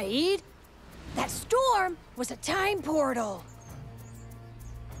 Obaid. That storm was a time portal.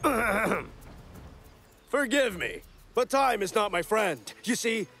 Forgive me, but time is not my friend. You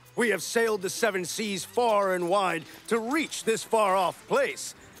see, we have sailed the 7 seas far and wide to reach this far-off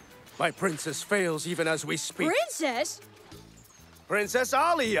place. My princess fails even as we speak. Princess? Princess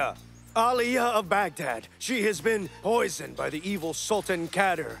Aliyah. Aliyah of Baghdad. She has been poisoned by the evil Sultan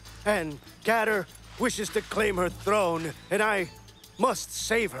Kader. And Kader wishes to claim her throne, and I must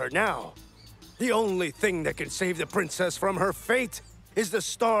save her now. The only thing that can save the princess from her fate is the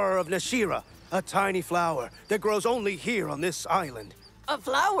Star of Nashira, a tiny flower that grows only here on this island. A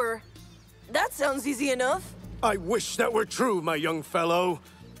flower? That sounds easy enough. I wish that were true, my young fellow.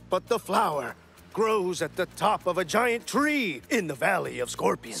 But the flower grows at the top of a giant tree in the Valley of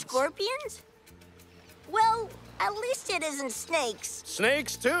Scorpions. Scorpions? Well, at least it isn't snakes.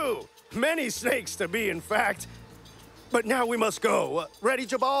 Snakes, too. Many snakes to be, in fact. But now we must go. Ready,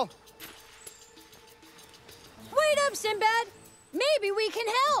 Jabal? Wait up, Sinbad. Maybe we can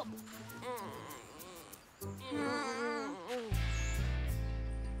help.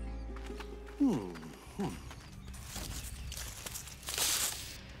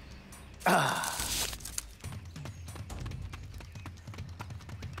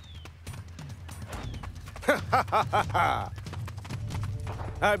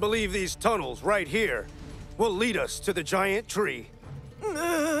 I believe these tunnels right here will lead us to the giant tree.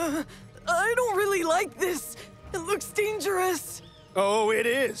 I don't really like this. It looks dangerous. Oh, it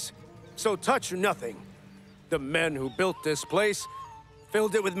is. So touch nothing. The men who built this place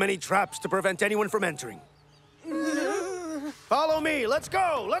filled it with many traps to prevent anyone from entering. Follow me. Let's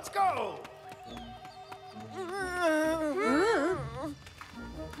go. Let's go.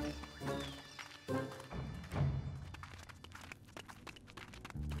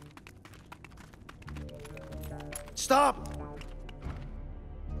 Stop.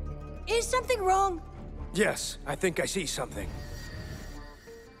 Is something wrong? Yes, I think I see something.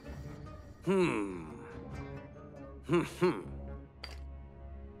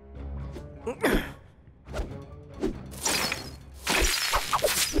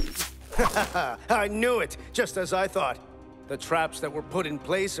 I knew it, just as I thought. The traps that were put in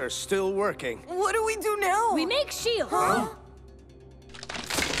place are still working. What do we do now? We make shields. Huh?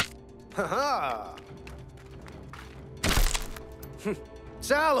 Ha-ha!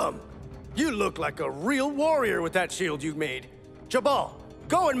 Salem, you look like a real warrior with that shield you made. Jabal,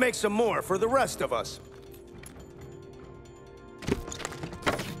 go and make some more for the rest of us.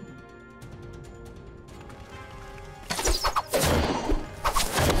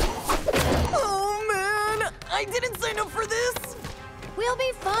 Oh, man! I didn't sign up for this! We'll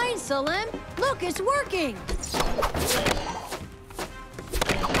be fine, Salem. Look, it's working.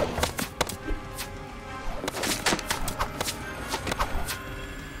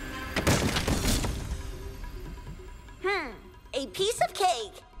 A piece of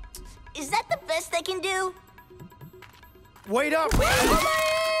cake. Is that the best they can do? Wait up! Help me!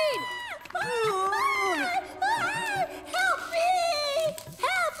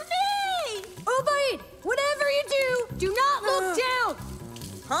 Help me! Obaid, whatever you do, do not look down.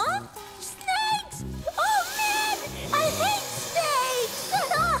 Huh? Snakes! Oh, man! I hate snakes!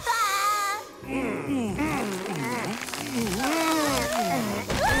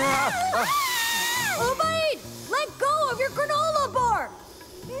 Obaid, let go of your granola bar.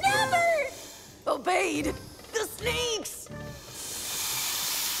 Never! Obeyed! The snakes!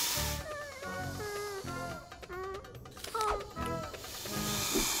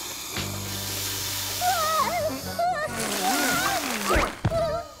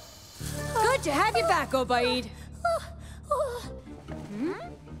 Good to have you back, Obaid.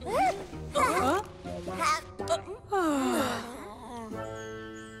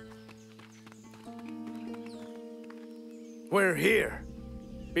 We're here.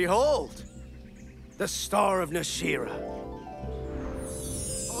 Behold, the Star of Nashira.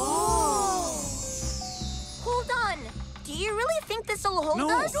 Oh! Hold on. Do you really think this'll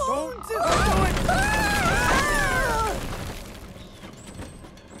hold us? Don't do it!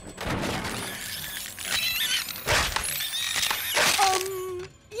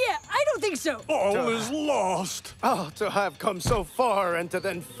 Yeah, I don't think so. All is lost. Oh, to have come so far and to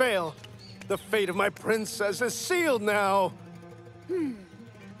then fail. The fate of my princess is sealed now.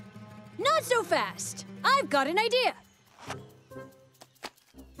 Not so fast. I've got an idea.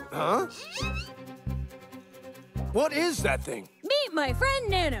 Huh? What is that thing? Meet my friend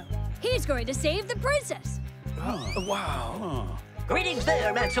Nano. He's going to save the princess. Wow. Greetings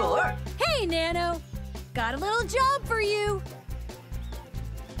there, Mansour. Hey, Nano. Got a little job for you.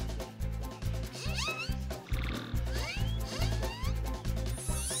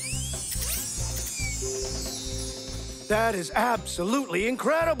 That is absolutely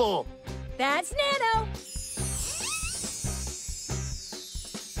incredible. That's Nano.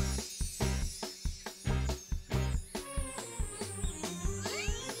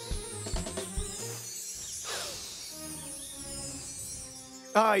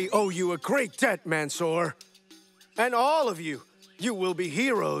 I owe you a great debt, Mansour. And all of you, you will be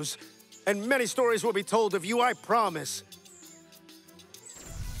heroes. And many stories will be told of you, I promise.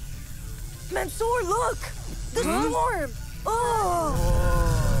 Mansour, look! The storm! Oh!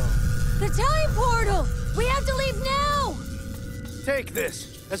 The time portal! We have to leave now! Take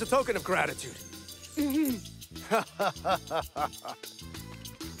this as a token of gratitude.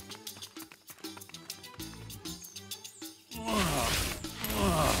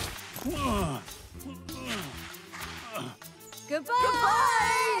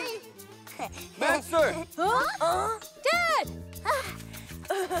 Goodbye! Mansour! Huh? Dad!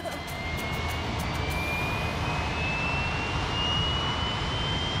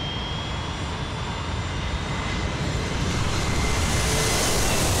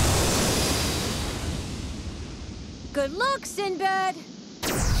 Good luck, Sinbad.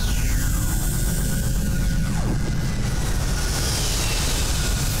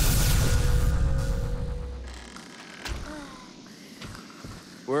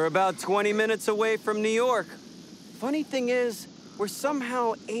 We're about 20 minutes away from New York. Funny thing is, we're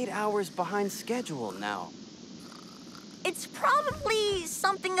somehow 8 hours behind schedule now. It's probably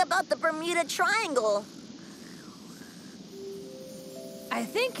something about the Bermuda Triangle. I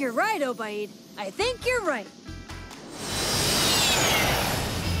think you're right, Obaid. I think you're right.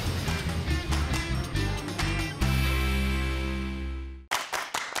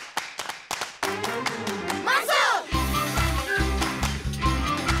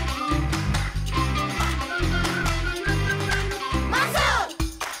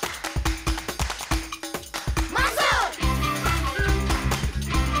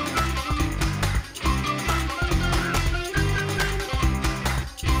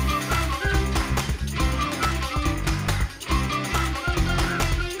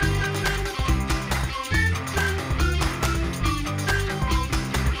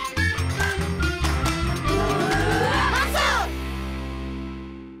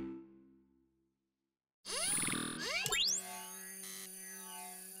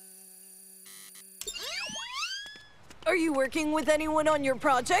 Are you working with anyone on your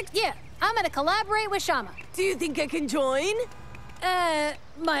project? Yeah, I'm gonna collaborate with Shama. Do you think I can join?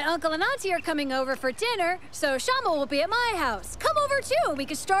 My uncle and auntie are coming over for dinner, so Shama will be at my house. Come over too, we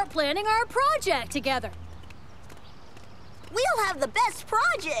can start planning our project together. We'll have the best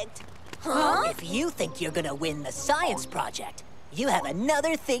project. Huh? If you think you're gonna win the science project, you have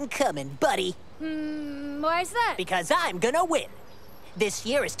another thing coming, buddy. Why's that? Because I'm gonna win. This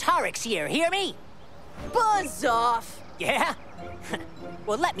year is Tarek's year, hear me? Buzz off. Yeah?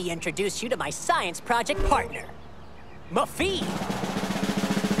 Well, let me introduce you to my science project partner, Mafid.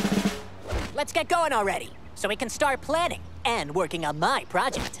 Let's get going already, so we can start planning and working on my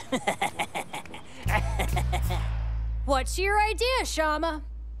project. What's your idea, Shama?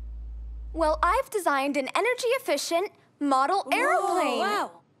 Well, I've designed an energy-efficient model airplane.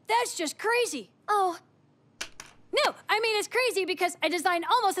 Wow, that's just crazy. Oh. No, I mean it's crazy because I designed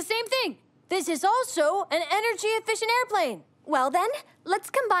almost the same thing. This is also an energy-efficient airplane. Well then, let's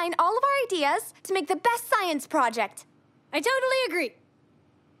combine all of our ideas to make the best science project. I totally agree.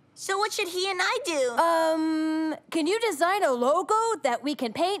 So what should he and I do? Can you design a logo that we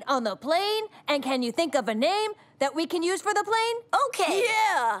can paint on the plane? And can you think of a name that we can use for the plane? Okay.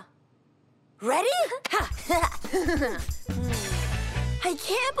 Yeah. Ready? I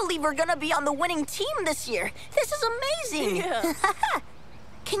can't believe we're gonna be on the winning team this year. This is amazing. Yeah.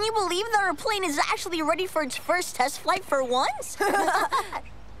 Can you believe that our plane is actually ready for its first test flight for once?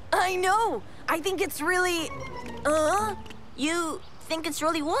 I know. I think it's really... You think it's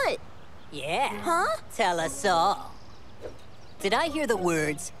really what? Yeah. Huh? Tell us all. Did I hear the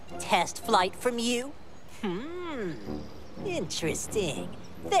words, test flight from you? Interesting.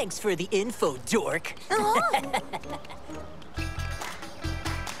 Thanks for the info, dork.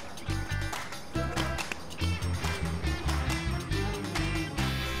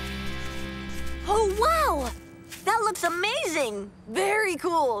 Oh, wow! That looks amazing! Very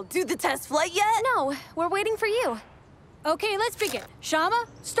cool. Do the test flight yet? No, we're waiting for you. Okay, let's begin. Shama,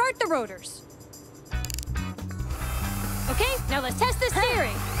 start the rotors. Okay, now let's test the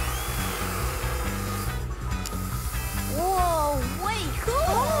steering. Whoa, wait,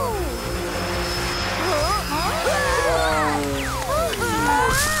 cool!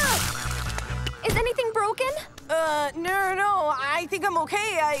 Is anything broken? No. I think I'm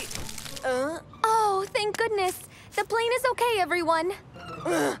okay. Oh, thank goodness. The plane is okay, everyone.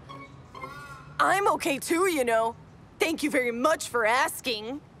 I'm okay too, you know. Thank you very much for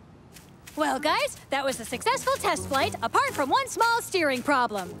asking. Well, guys, that was a successful test flight, apart from one small steering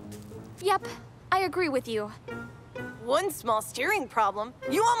problem. Yep, I agree with you. One small steering problem?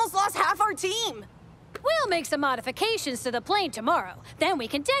 You almost lost half our team. We'll make some modifications to the plane tomorrow. Then we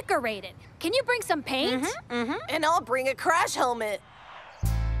can decorate it. Can you bring some paint? And I'll bring a crash helmet.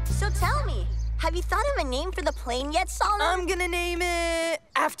 So tell me, have you thought of a name for the plane yet, Solomon? I'm gonna name it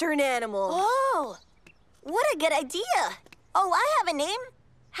after an animal. Oh, what a good idea. Oh, I have a name.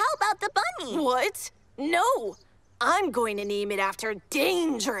 How about the bunny? What? No, I'm going to name it after a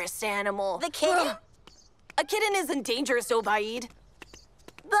dangerous animal. The kitten? A kitten isn't dangerous, Obaid.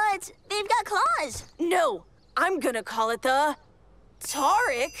 But they've got claws. No, I'm gonna call it the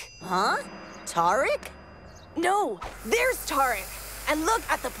Tarek. Huh? Tarek? No, there's Tarek. And look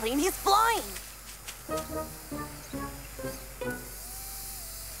at the plane he's flying.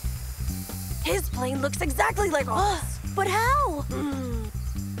 His plane looks exactly like ours. But how?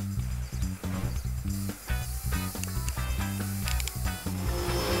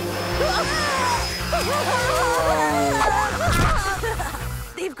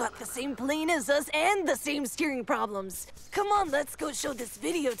 They've got the same plane as us and the same steering problems. Come on, let's go show this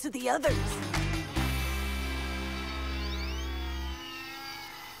video to the others.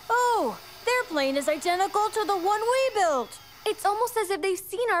 Oh, their plane is identical to the one we built. It's almost as if they've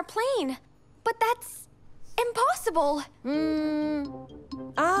seen our plane. But that's impossible.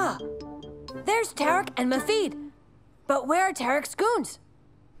 There's Tarek and Mafid. But where are Tarek's goons?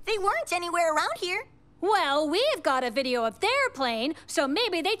 They weren't anywhere around here. Well, we've got a video of their plane, so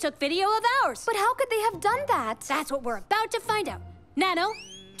maybe they took video of ours. But how could they have done that? That's what we're about to find out. Nano,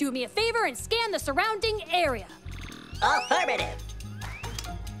 do me a favor and scan the surrounding area. Affirmative.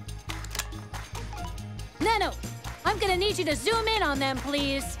 Nano, I'm gonna need you to zoom in on them,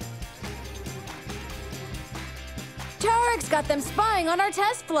 please. Tarek's got them spying on our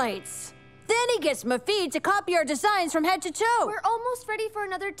test flights. Then he gets Mafid to copy our designs from head to toe. We're almost ready for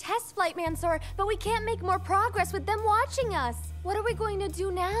another test flight, Mansour, but we can't make more progress with them watching us. What are we going to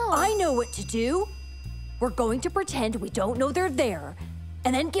do now? I know what to do. We're going to pretend we don't know they're there,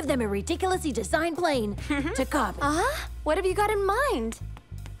 and then give them a ridiculously designed plane to copy. What have you got in mind?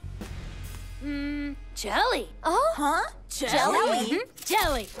 Jelly. Oh? Huh? Jelly?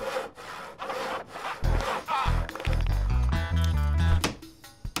 Jelly.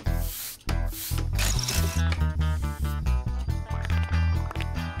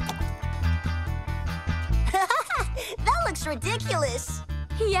 That looks ridiculous.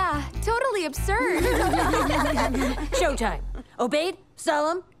 Yeah, totally absurd. Showtime. Obaid,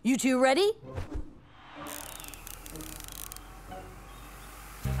 Salam, you two ready?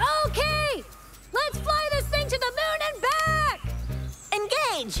 Okay! Let's fly this thing to the moon and back!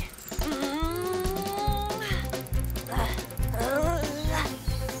 Engage!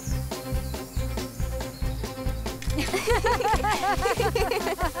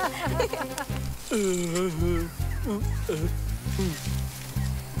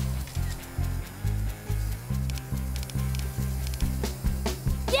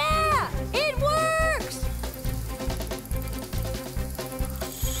 Yeah! It works!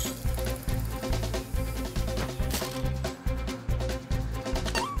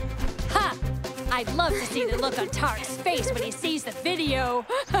 Ha! I'd love to see the look on Tarek's face when he sees the video.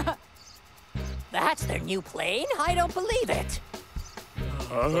 That's their new plane? I don't believe it.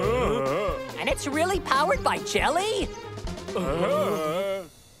 And it's really powered by jelly?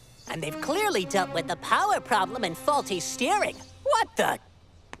 And they've clearly dealt with the power problem and faulty steering. What the?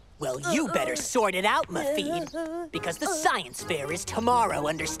 Well, you better sort it out, Mafid, because the science fair is tomorrow,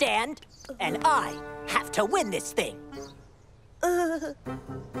 understand? And I have to win this thing.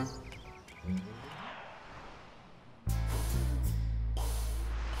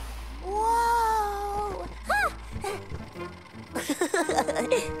 Whoa!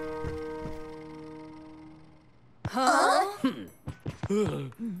 Huh?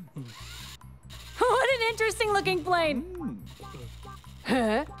 What an interesting looking plane.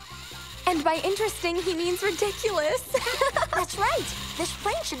 Huh? And by interesting, he means ridiculous. That's right. This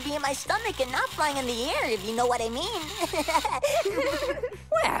plane should be in my stomach and not flying in the air, if you know what I mean.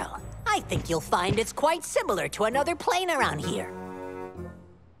 Well, I think you'll find it's quite similar to another plane around here.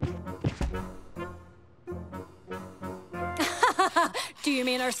 Do you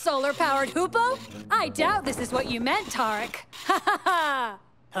mean our solar-powered hoopo? I doubt this is what you meant, Tarek. Huh?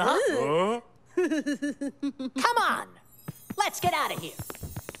 Come on! Let's get out of here.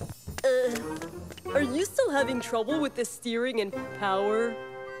 Are you still having trouble with the steering and power?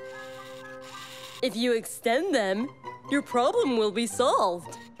 If you extend them, your problem will be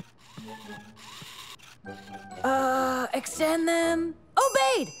solved. Extend them?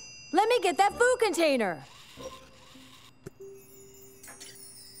 Obaid! Let me get that food container.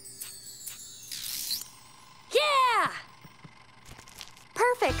 Yeah!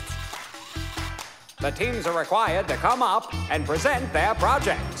 Perfect. The teams are required to come up and present their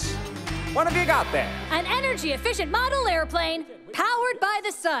projects. What have you got there? An energy-efficient model airplane powered by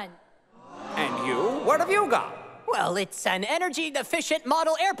the sun. And you? What have you got? Well, it's an energy-efficient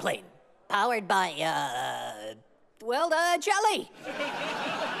model airplane. Powered by, jelly.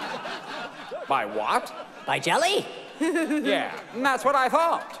 By what? By jelly? Yeah, that's what I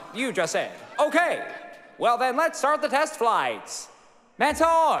thought. You just said. Okay. Well, then let's start the test flights.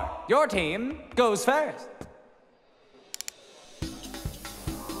 Mansour, your team goes first.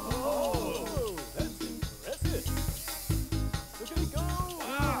 Oh, that's impressive. Look at it go.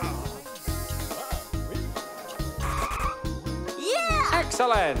 Wow. Yeah!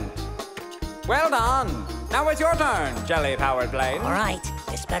 Excellent. Well done. Now it's your turn, jelly-powered plane. All right,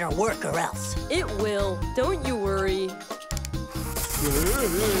 this better work or else. It will. Don't you worry.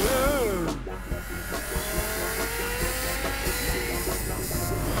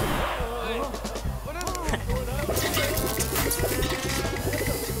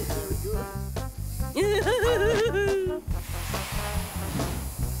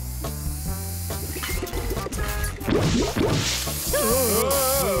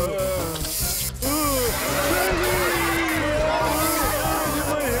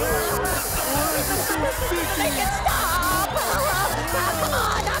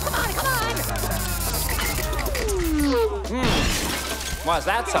 Was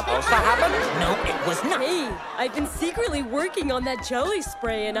that supposed to happen? No, it was not. Hey, I've been secretly working on that jelly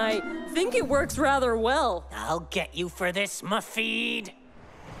spray, and I think it works rather well. I'll get you for this, Mafid.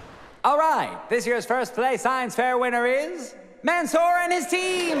 All right, this year's first place science fair winner is Mansour and his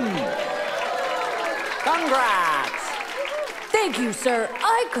team. Congrats. Thank you, sir.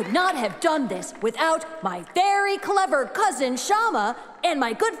 I could not have done this without my very clever cousin Shama and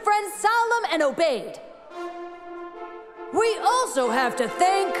my good friends Salam and Obaid. We also have to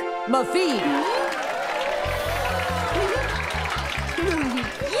thank Mafid.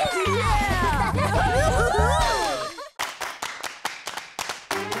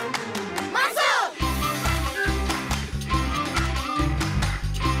 Mansour!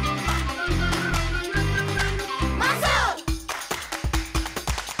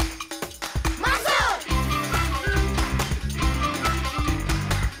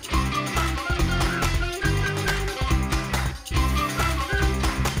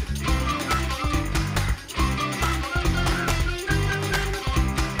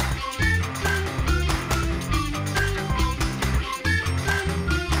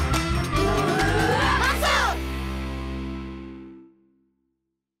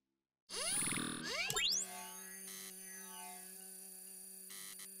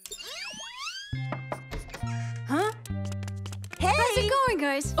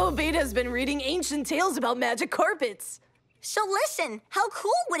 guys. Obeid has been reading ancient tales about magic carpets. So listen, how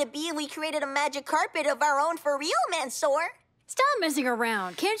cool would it be if we created a magic carpet of our own for real, Mansour? Stop messing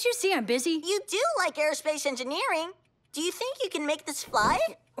around. Can't you see I'm busy? You do like aerospace engineering. Do you think you can make this fly?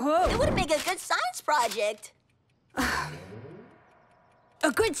 Whoa. It would make a good science project.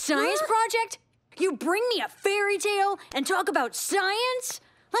 A good science project? You bring me a fairy tale and talk about science?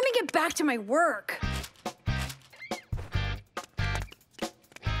 Let me get back to my work.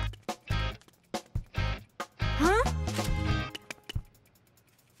 Huh?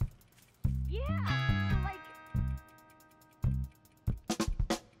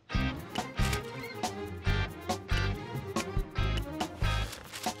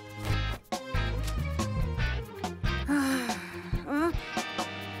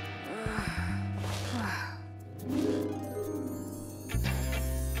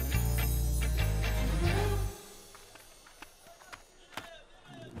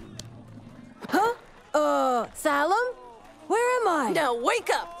 Salem? Where am I? Now wake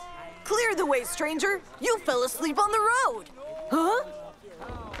up! Clear the way, stranger. You fell asleep on the road. Huh?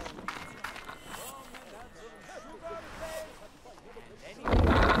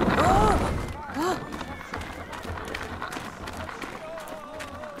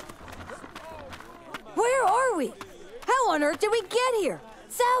 Where are we? How on earth did we get here?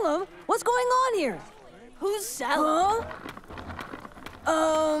 Salem, what's going on here? Who's Salem?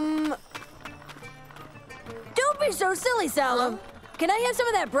 Huh? Don't be so silly, Salem. Can I have some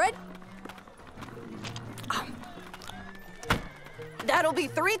of that bread? That'll be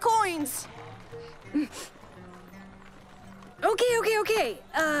 3 coins. Okay.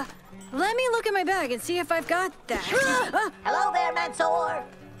 Let me look in my bag and see if I've got that. Hello there, Mansour.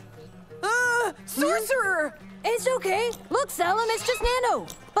 Sorcerer! It's okay. Look, Salem, it's just Nano.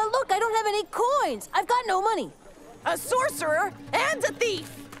 But look, I don't have any coins. I've got no money. A sorcerer and a thief.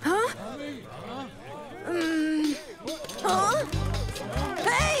 Huh? Huh?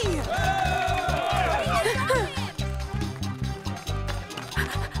 Hey!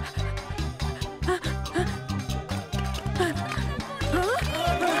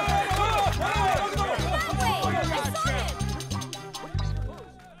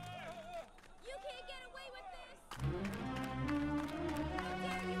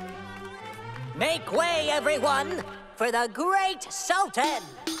 Make way, everyone, for the great Sultan!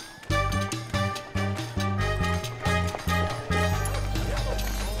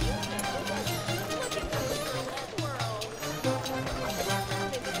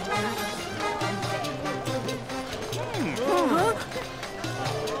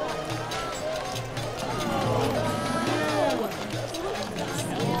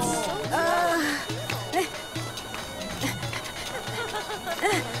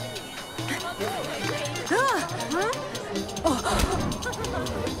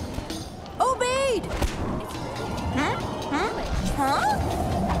 Obeid!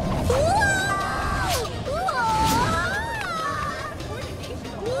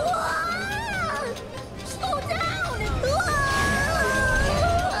 Slow down!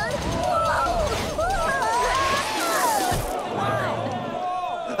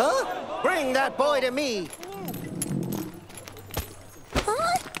 Huh? Bring that boy to me.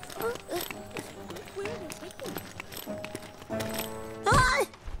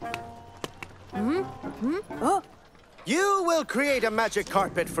 You will create a magic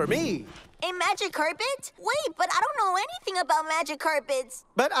carpet for me. A magic carpet? Wait, but I don't know anything about magic carpets.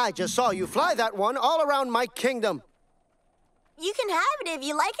 But I just saw you fly that one all around my kingdom. You can have it if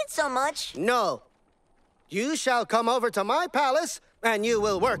you like it so much. No. You shall come over to my palace, and you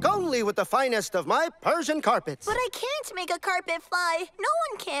will work only with the finest of my Persian carpets. But I can't make a carpet fly. No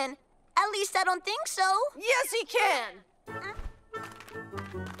one can. At least I don't think so. Yes, he can.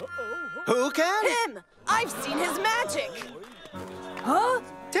 Who can? Him! I've seen his magic. Huh?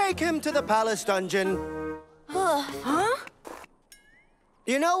 Take him to the palace dungeon. Huh?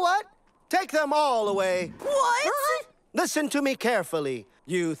 You know what? Take them all away. What? Listen to me carefully.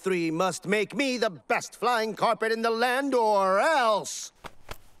 You 3 must make me the best flying carpet in the land, or else.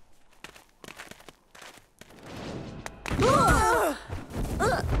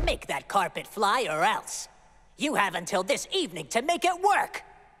 Make that carpet fly or else. You have until this evening to make it work.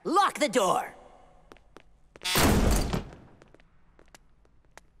 Lock the door.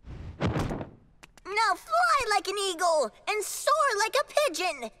 Now fly like an eagle and soar like a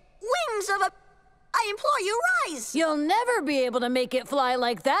pigeon. Wings of a... I implore you, rise. You'll never be able to make it fly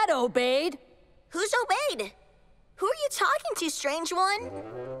like that, Obeid. Who's Obeid? Who are you talking to, strange one?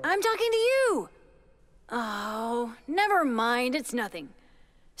 I'm talking to you. Oh, never mind. It's nothing.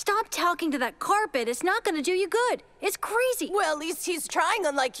 Stop talking to that carpet. It's not gonna do you good. It's crazy. Well, at least he's trying,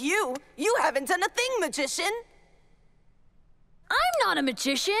 unlike you. You haven't done a thing, magician. I'm not a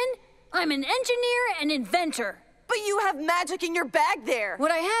magician. I'm an engineer and inventor. But you have magic in your bag there.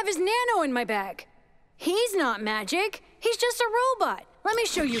 What I have is Nano in my bag. He's not magic. He's just a robot. Let me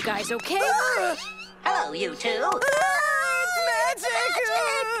show you guys, okay? Hello, you two. It's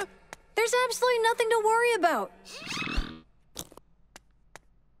magic! There's absolutely nothing to worry about.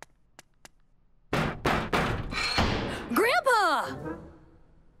 Grandpa!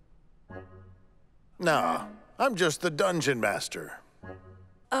 Nah, I'm just the dungeon master.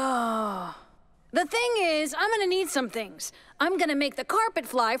 Oh. The thing is, I'm gonna need some things. I'm gonna make the carpet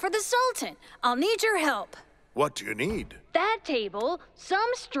fly for the Sultan. I'll need your help. What do you need? That table,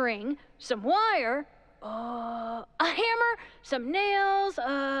 some string, some wire, a hammer, some nails,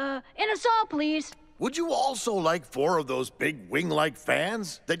 and a saw, please. Would you also like 4 of those big wing-like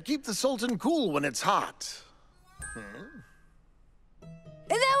fans that keep the Sultan cool when it's hot?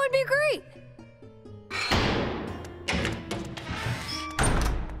 That would be great.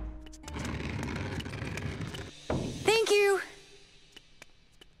 Thank you.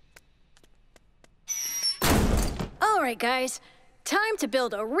 All right, guys. Time to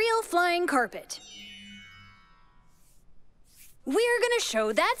build a real flying carpet. We're gonna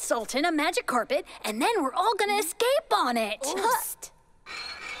show that Sultan a magic carpet, and then we're all gonna escape on it.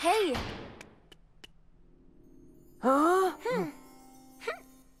 Hey. Huh?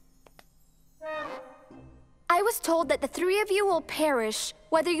 I was told that the 3 of you will perish,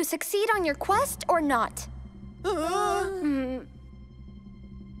 whether you succeed on your quest or not.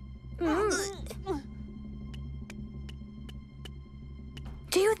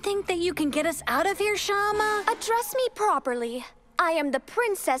 Do you think that you can get us out of here, Shama? Address me properly. I am the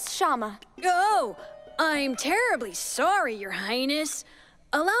Princess Shama. Oh, I'm terribly sorry, Your Highness.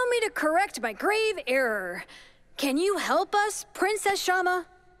 Allow me to correct my grave error. Can you help us, Princess Shama?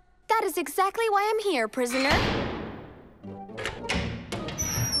 That is exactly why I'm here, prisoner.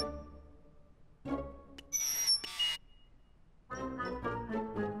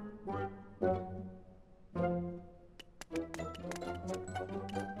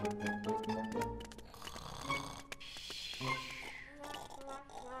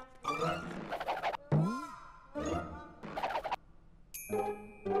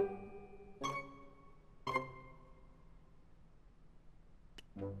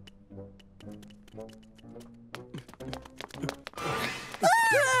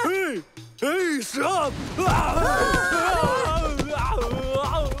 Hey, stop!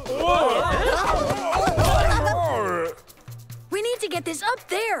 We need to get this up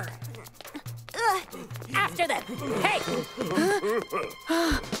there. After them. Hey!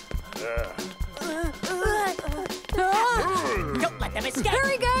 Don't let them escape.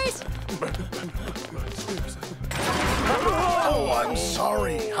 Hurry, guys! Oh, I'm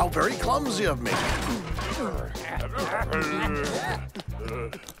sorry. How very clumsy of me.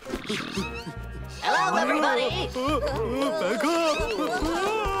 Hello, everybody. Back up!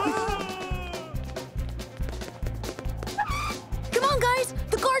 Come on, guys!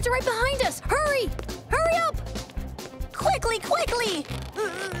 The guards are right behind us! Hurry! Hurry up! Quickly, quickly!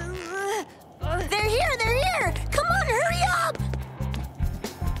 They're here, they're here! Come on, hurry up!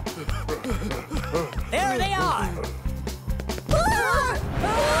 There they are!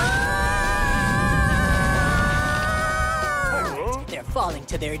 They're falling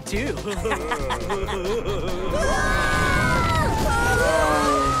to their doom.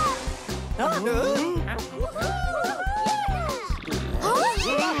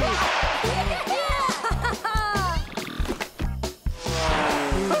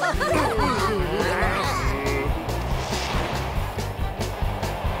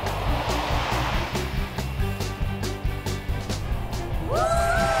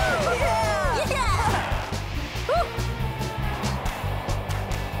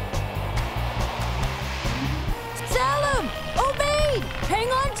 Salam! Obeid! Hang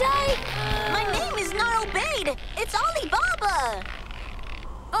on tight! My name is not Obeid. It's Alibaba.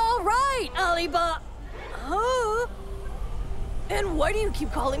 All right, Alibaba. Huh? And why do you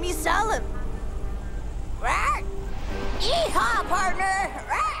keep calling me Salam? Yeehaw, partner!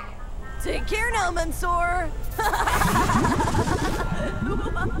 Take care now, Mansour.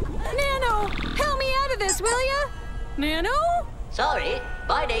 Nano, help me out of this, will ya? Nano? Sorry,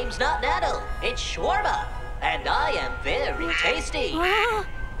 my name's not Nano. It's Shawarma. And I am very tasty.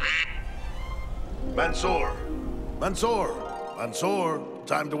 Mansour! Mansour! Mansour!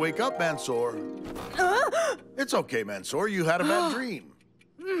 Time to wake up, Mansour. It's okay, Mansour. You had a bad dream.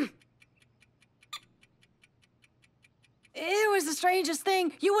 It was the strangest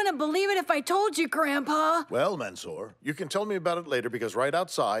thing. You wouldn't believe it if I told you, Grandpa. Well, Mansour, you can tell me about it later because right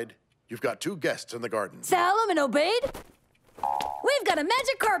outside, you've got 2 guests in the garden. Salam and Obaid? We've got a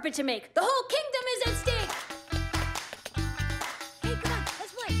magic carpet to make. The whole kingdom is at stake. Hey, come on,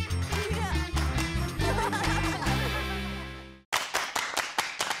 let's play.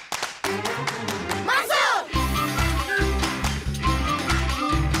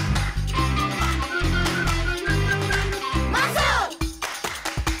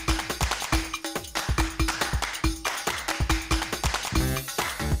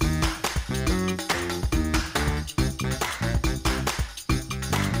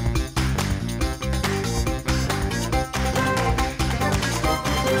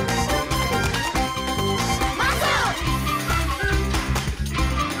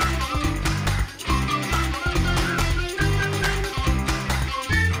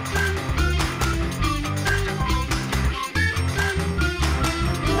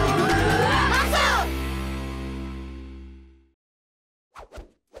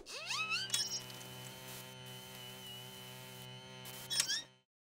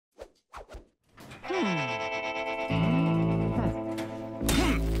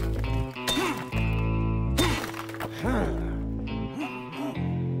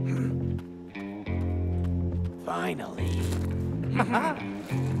 Finally.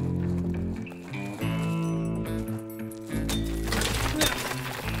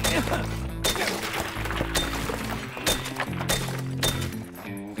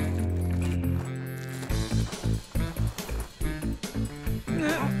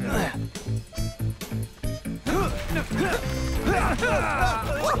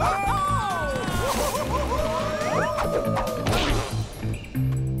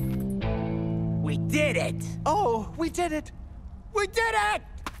 We did it! Oh, we did it! We did it!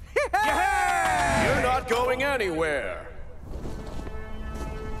 You're not going anywhere.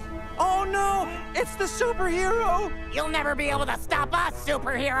 Oh no! It's the superhero! You'll never be able to stop us,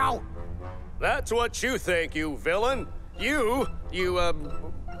 superhero! That's what you think, you villain. You,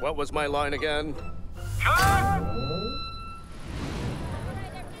 what was my line again? Cut!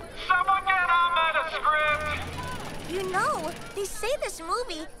 Someone get Ahmed a script! You know, they say this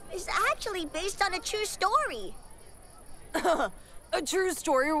movie is actually based on a true story. A true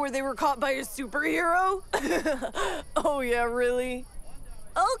story where they were caught by a superhero? Oh, yeah, really?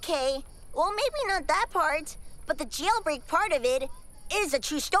 Okay, well, maybe not that part, but the jailbreak part of it is a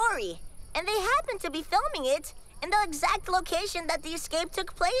true story. And they happen to be filming it in the exact location that the escape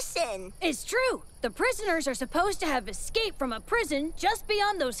took place in. It's true. The prisoners are supposed to have escaped from a prison just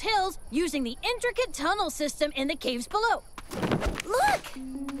beyond those hills using the intricate tunnel system in the caves below. Look!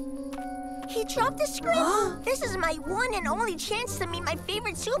 He dropped the script. Huh? This is my one and only chance to meet my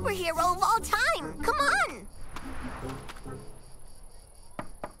favorite superhero of all time. Come on.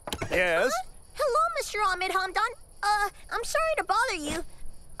 Yes? Huh? Hello, Mr. Ahmed Hamdan. I'm sorry to bother you.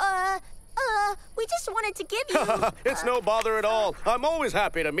 We just wanted to give you... It's no bother at all. I'm always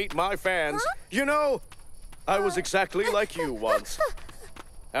happy to meet my fans. Huh? You know, I was exactly like you once.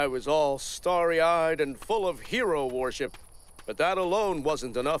 I was all starry-eyed and full of hero worship. But that alone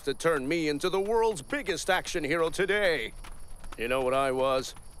wasn't enough to turn me into the world's biggest action hero today. You know what I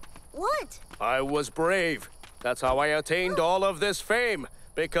was? What? I was brave. That's how I attained all of this fame.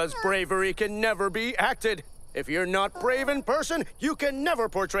 Because bravery can never be acted. If you're not brave in person, you can never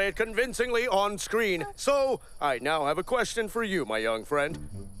portray it convincingly on screen. So, I now have a question for you, my young friend.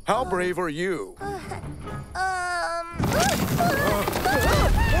 How brave are you?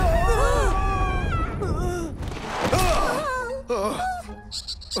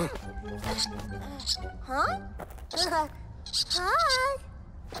 Huh? Hi.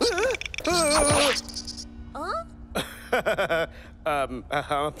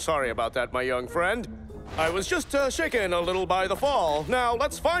 I'm sorry about that, my young friend. I was just shaken a little by the fall. Now,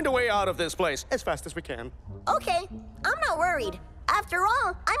 let's find a way out of this place as fast as we can. Okay, I'm not worried. After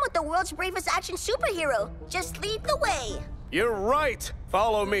all, I'm with the world's bravest action superhero. Just lead the way. You're right.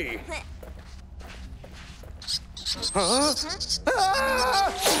 Follow me. Huh?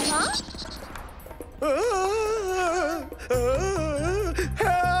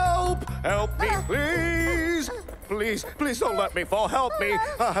 Help! Help me, please! Please don't let me fall. Help me.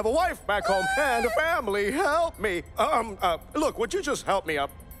 I have a wife back home and a family. Help me. Look, would you just help me up?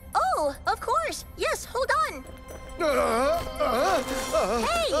 Oh, of course. Yes, hold on.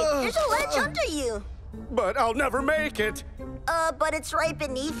 Hey, there's a ledge under you. But I'll never make it. But it's right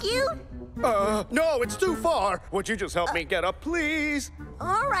beneath you? No, it's too far. Would you just help me get up, please?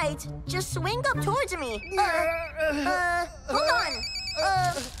 All right, just swing up towards me. Hold on.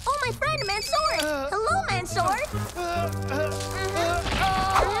 Oh, my friend, Mansour! Hello, Mansour!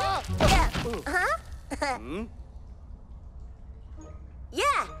 Yeah. Huh?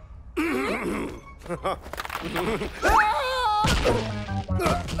 Yeah.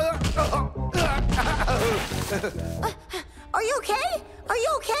 Are you okay? Are you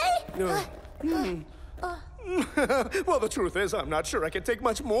okay? Well, the truth is, I'm not sure I can take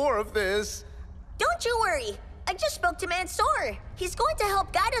much more of this. Don't you worry. I just spoke to Mansour. He's going to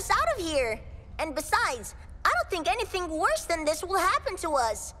help guide us out of here. And besides, I don't think anything worse than this will happen to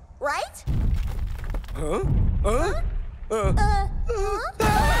us. Right? Huh?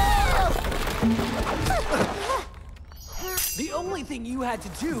 The only thing you had to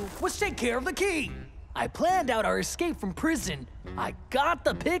do was take care of the key. I planned out our escape from prison. I got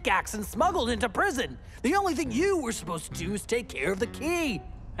the pickaxe and smuggled into prison. The only thing you were supposed to do is take care of the key.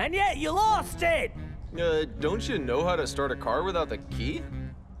 And yet you lost it. Don't you know how to start a car without the key?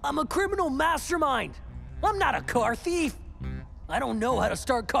 I'm a criminal mastermind. I'm not a car thief. I don't know how to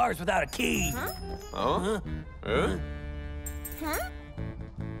start cars without a key. Huh? Huh?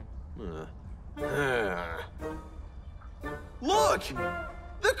 Look!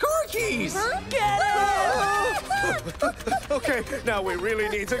 The car keys! Get Okay, now we really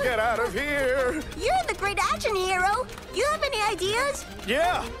need to get out of here. You're the great action hero. You have any ideas?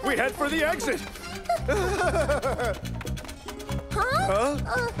 Yeah, we head for the exit.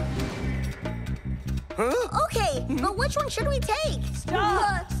 Okay, but which one should we take?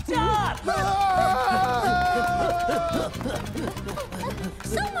 Stop! Stop!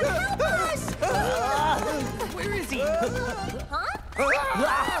 Someone help us! Where is he?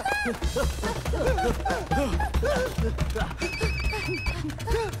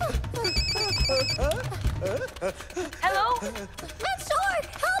 Hello? Mansour,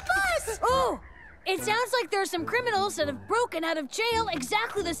 help us! Oh! It sounds like there's some criminals that have broken out of jail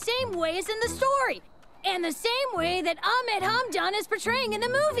exactly the same way as in the story. And the same way that Ahmed Hamdan is portraying in the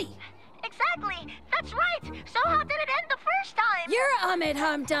movie. Exactly. That's right. So how did it end the first time? You're Ahmed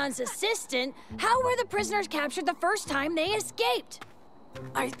Hamdan's assistant. How were the prisoners captured the first time they escaped?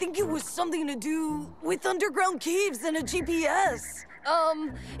 I think it was something to do with underground caves and a GPS.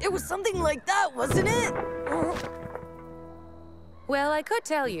 It was something like that, wasn't it? Well, I could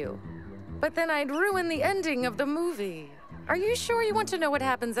tell you, but then I'd ruin the ending of the movie. Are you sure you want to know what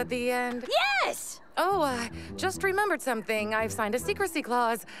happens at the end? Yes! Oh, I just remembered something. I've signed a secrecy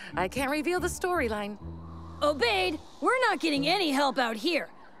clause. I can't reveal the storyline. Obeyed. We're not getting any help out here.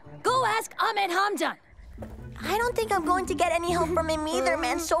 Go ask Ahmed Hamdan. I don't think I'm going to get any help from him either,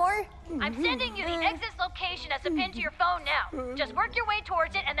 Mansour. I'm sending you the exit location as a pin to your phone now. Just work your way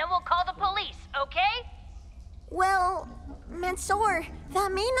towards it and then we'll call the police, okay? Well, Mansour,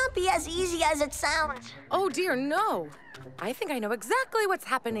 that may not be as easy as it sounds. Oh dear, no. I think I know exactly what's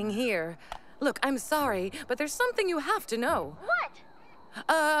happening here. Look, I'm sorry, but there's something you have to know. What?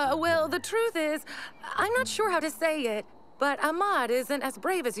 Well, the truth is, I'm not sure how to say it, but Ahmad isn't as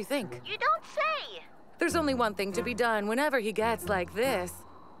brave as you think. You don't say. There's only one thing to be done whenever he gets like this.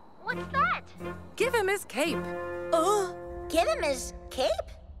 What's that? Give him his cape. Give him his cape?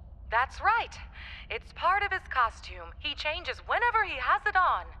 That's right. It's part of his costume. He changes whenever he has it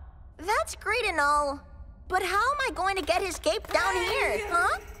on. That's great and all, but how am I going to get his cape down here,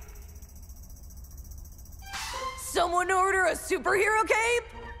 huh? Someone order a superhero cape?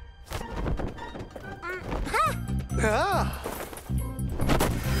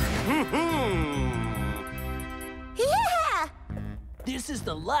 Yeah! This is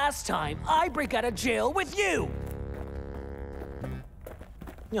the last time I break out of jail with you!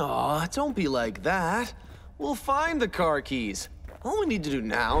 Aw, don't be like that. We'll find the car keys. All we need to do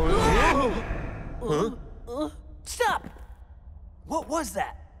now is... Stop! What was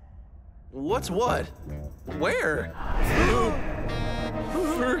that? What's what? Where?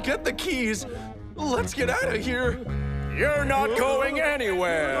 Forget the keys. Let's get out of here. You're not going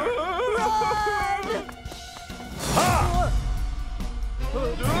anywhere. Run! Ha!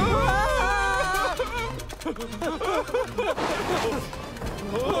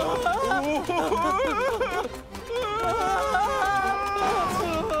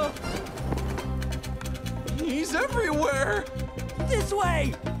 He's everywhere. This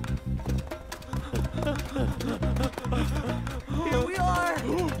way! Here we are!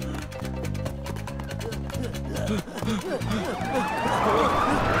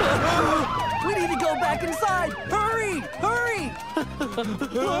 We need to go back inside! Hurry! Hurry!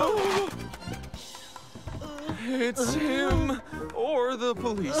 It's him or the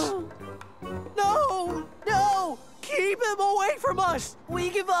police. No! No! Keep him away from us! We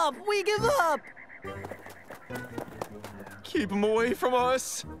give up! We give up! Keep him away from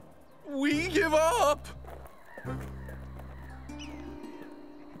us. We give up.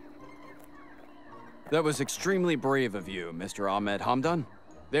 That was extremely brave of you, Mr. Ahmed Hamdan.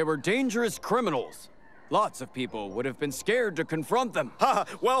 They were dangerous criminals. Lots of people would have been scared to confront them. Ha!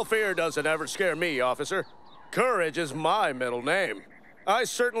 Well, fear doesn't ever scare me, officer. Courage is my middle name. I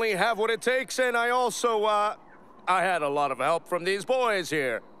certainly have what it takes, and I also, I had a lot of help from these boys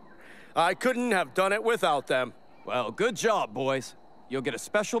here. I couldn't have done it without them. Well, good job, boys. You'll get a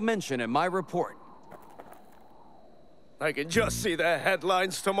special mention in my report. I can just see the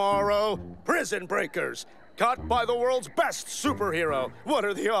headlines tomorrow. Prison breakers. Caught by the world's best superhero. What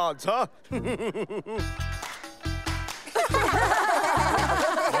are the odds, huh?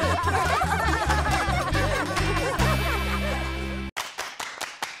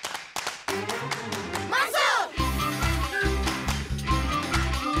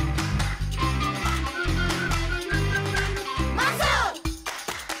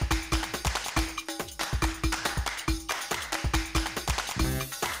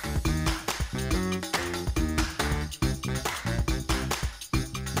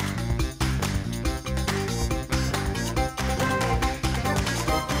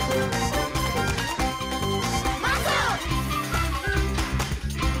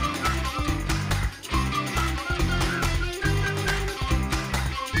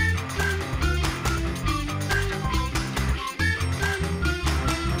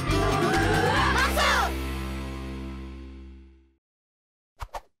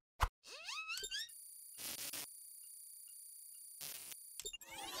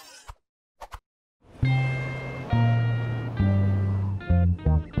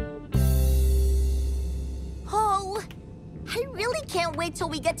 Can't wait till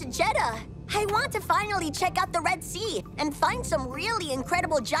we get to Jeddah. I want to finally check out the Red Sea and find some really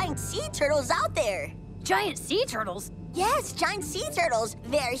incredible giant sea turtles out there. Giant sea turtles? Yes, giant sea turtles.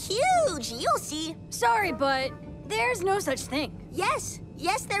 They're huge. You'll see. Sorry, but there's no such thing. Yes,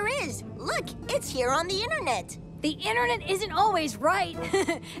 there is. Look, it's here on the internet. The internet isn't always right,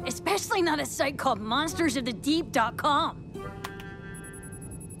 especially not a site called monstersofthedeep.com.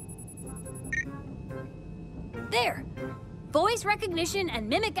 There. Voice recognition and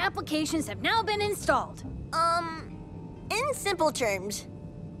mimic applications have now been installed. In simple terms.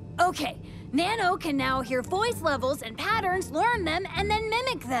 Okay, Nano can now hear voice levels and patterns, learn them, and then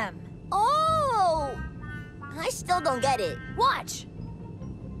mimic them. Oh! I still don't get it. Watch.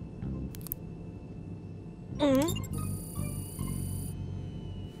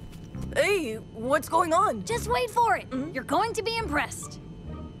 Hey, what's going on? Just wait for it. You're going to be impressed.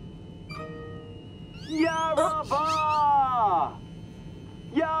 Ya Rabah!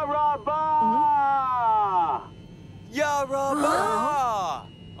 Ya Rabah! Ya Rabah!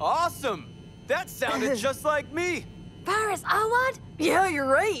 Awesome! That sounded just like me. Faris Awad? Yeah, you're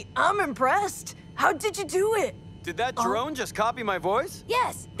right. I'm impressed. How did you do it? Did that drone just copy my voice?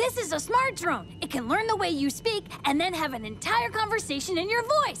 Yes, this is a smart drone. It can learn the way you speak and then have an entire conversation in your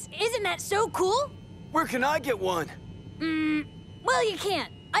voice. Isn't that so cool? Where can I get one? Well, you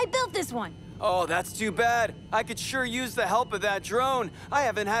can't. I built this one. Oh, that's too bad. I could sure use the help of that drone. I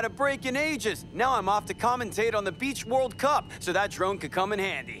haven't had a break in ages. Now I'm off to commentate on the Beach World Cup, so that drone could come in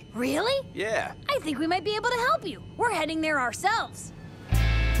handy. Really? Yeah. I think we might be able to help you. We're heading there ourselves.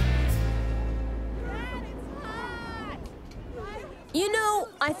 You know,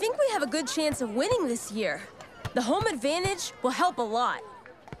 I think we have a good chance of winning this year. The home advantage will help a lot.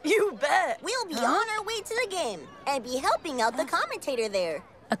 You bet. We'll be on our way to the game and be helping out the commentator there.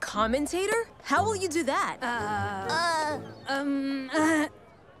 A commentator? How will you do that?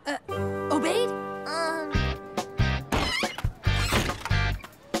 Obaid?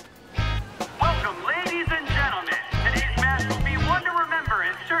 Welcome, ladies and gentlemen. Today's match will be one to remember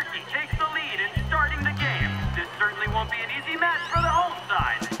as Turkey takes the lead in starting the game. This certainly won't be an easy match for the home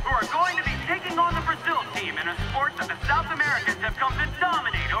side, who are going to be taking on the Brazil team in a sport that the South Americans have come to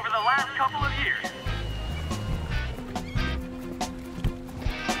dominate over the last couple of years.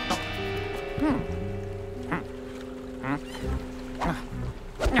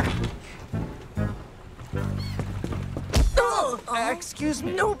 Excuse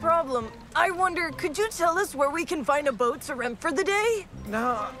me. No problem. I wonder, could you tell us where we can find a boat to rent for the day?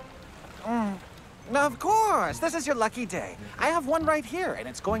 No. No, of course. This is your lucky day. I have one right here, and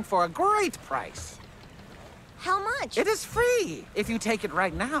it's going for a great price. How much? It is free if you take it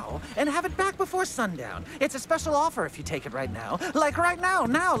right now and have it back before sundown. It's a special offer if you take it right now. Like right now,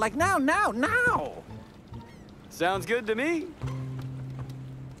 like now. Sounds good to me.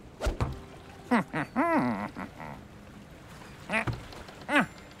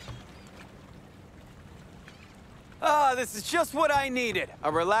 Ah, this is just what I needed.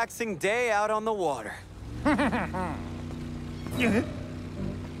 A relaxing day out on the water.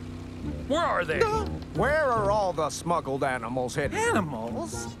 Where are they? Where are all the smuggled animals hidden?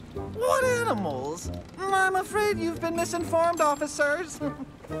 Animals? What animals? I'm afraid you've been misinformed, officers.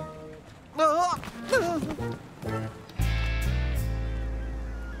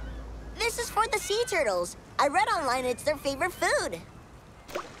 This is for the sea turtles. I read online it's their favorite food.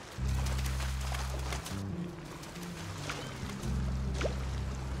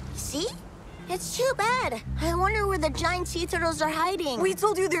 See? It's too bad. I wonder where the giant sea turtles are hiding. We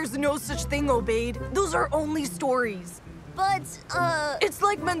told you there's no such thing, Obaid. Those are only stories. But, It's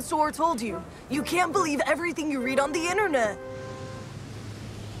like Mansour told you. You can't believe everything you read on the internet.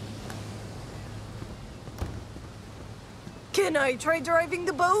 Can I try driving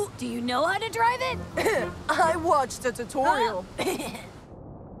the boat? Do you know how to drive it? I watched a tutorial.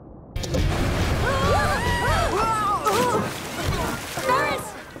 Ferris!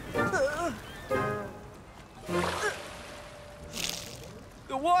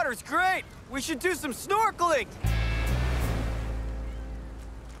 The water's great. We should do some snorkeling.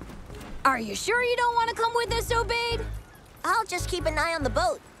 Are you sure you don't want to come with us, Obaid? I'll just keep an eye on the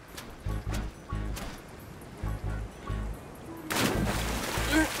boat.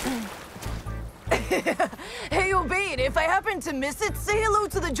 Hey, Obaid, if I happen to miss it, say hello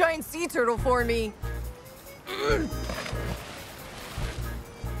to the giant sea turtle for me.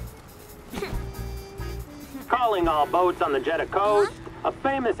 Calling all boats on the Jeddah coast. A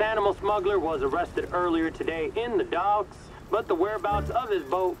famous animal smuggler was arrested earlier today in the docks, but the whereabouts of his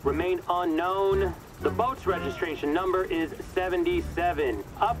boat remain unknown. The boat's registration number is 77.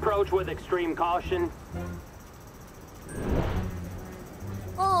 Approach with extreme caution.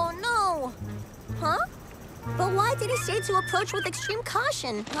 Oh, no. Huh? But why did he say to approach with extreme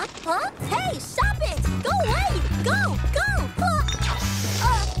caution? Huh? Hey, stop it! Go away! Go! Go!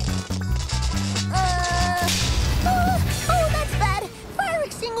 Oh, that's bad! Fire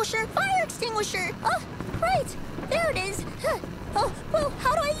extinguisher! Fire extinguisher! Oh, right! There it is! Oh, well,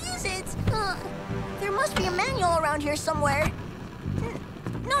 how do I use it? There must be a manual around here somewhere.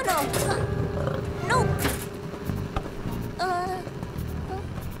 No. Nope.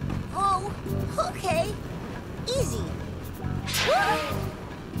 Oh, okay. Easy.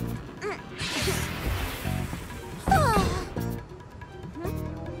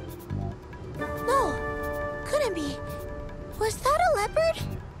 No, couldn't be. Was that a leopard?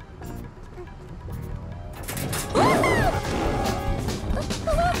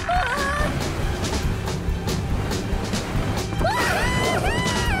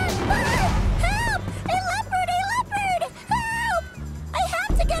 Help! A leopard! Help! I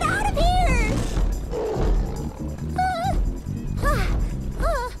have to get out of here!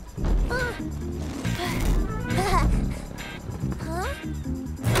 Huh?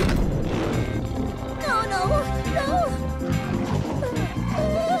 No!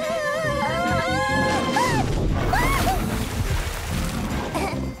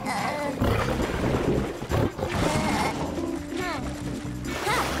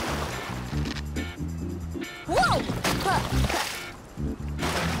 Whoa!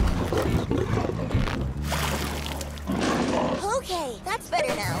 Okay, that's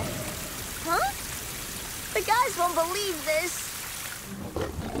better now. Huh? The guys won't believe this.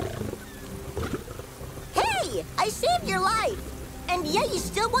 Hey! I saved your life! And yet you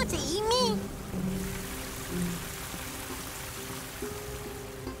still want to eat me?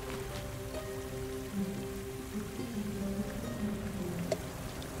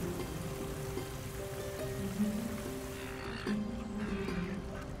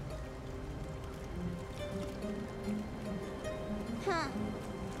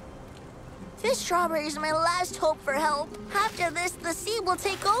 This strawberry is my last hope for help. After this, the sea will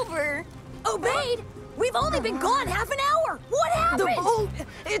take over. Obaid! We've only been gone half an hour! What happened? The boat!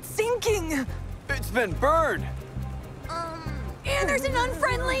 It's sinking! It's been burned. And there's an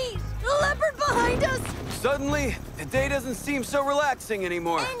unfriendly leopard behind us! Suddenly, the day doesn't seem so relaxing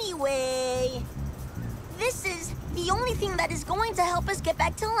anymore. Anyway, this is the only thing that is going to help us get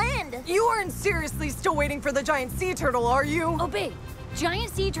back to land. You aren't seriously still waiting for the giant sea turtle, are you? Obaid,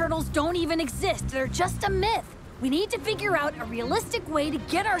 giant sea turtles don't even exist. They're just a myth. We need to figure out a realistic way to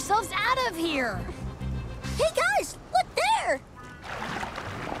get ourselves out of here. Hey guys, look there!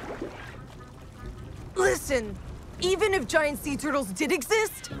 Listen, even if giant sea turtles did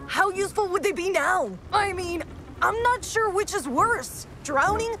exist, how useful would they be now? I mean, I'm not sure which is worse,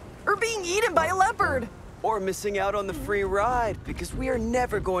 drowning or being eaten by a leopard. Or missing out on the free ride, because we are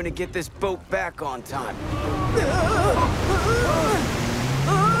never going to get this boat back on time.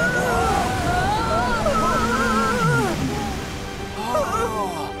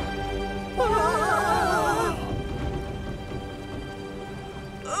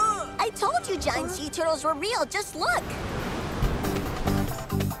 turtles were real. Just look.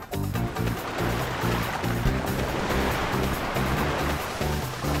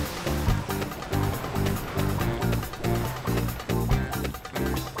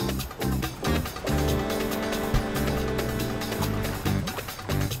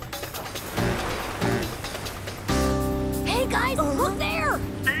 Hey guys, look there!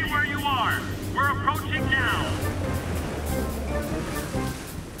 Stay where you are. We're approaching now.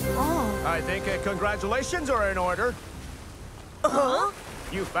 I think congratulations are in order. Huh?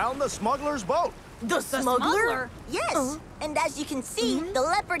 You found the smuggler's boat. The smuggler? Yes. And as you can see, the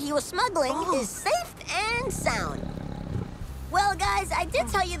leopard he was smuggling is safe and sound. Well, guys, I did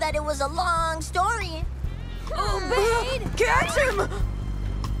tell you that it was a long story. Obeyed! Catch him!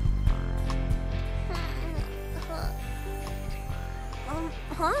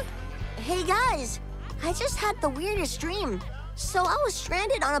 Huh? Hey, guys. I just had the weirdest dream. So I was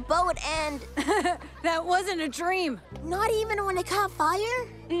stranded on a boat and... That wasn't a dream. Not even when it caught fire?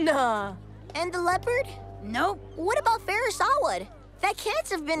 Nah. And the leopard? Nope. What about Ferris Allwood? That can't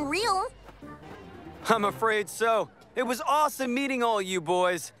have been real. I'm afraid so. It was awesome meeting all you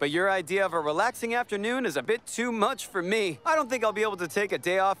boys, but your idea of a relaxing afternoon is a bit too much for me. I don't think I'll be able to take a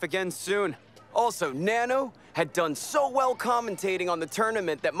day off again soon. Also, Nano had done so well commentating on the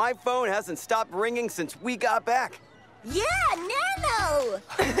tournament that my phone hasn't stopped ringing since we got back. Yeah, Nano!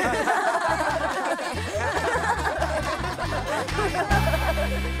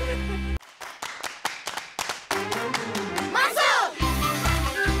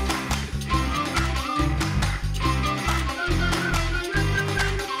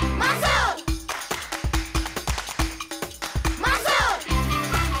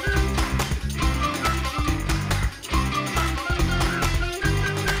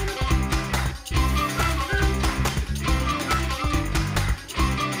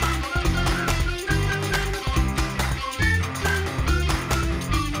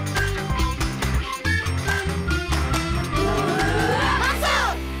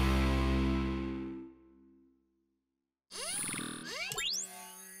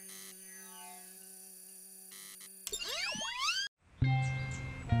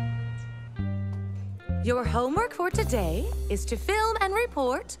 Your homework for today is to film and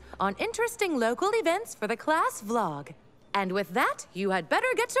report on interesting local events for the class vlog. And with that, you had better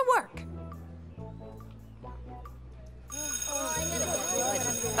get to work.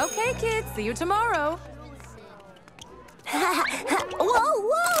 Okay, kids, see you tomorrow.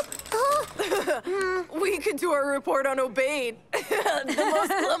 Whoa! We could do our report on Obeyed. The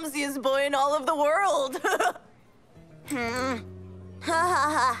most clumsiest boy in all of the world. Ha ha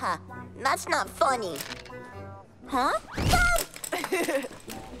ha ha. That's not funny. Huh?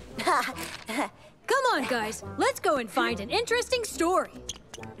 Come on, guys. Let's go and find an interesting story.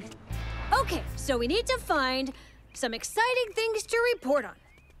 Okay, so we need to find some exciting things to report on.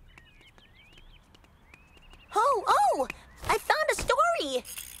 Oh! I found a story!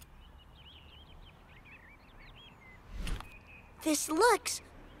 This looks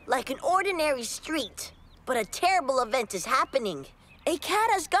like an ordinary street, but a terrible event is happening. A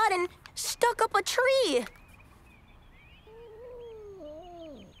cat has gotten stuck up a tree.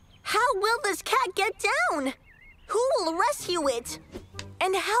 How will this cat get down? Who will rescue it?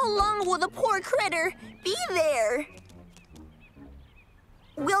 And how long will the poor critter be there?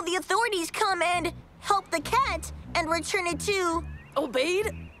 Will the authorities come and help the cat and return it to...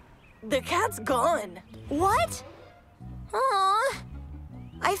 Obeyed? The cat's gone. What? Aw,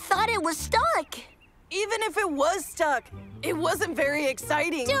 I thought it was stuck. Even if it was stuck, it wasn't very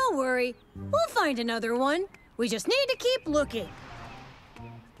exciting. Don't worry. We'll find another one. We just need to keep looking.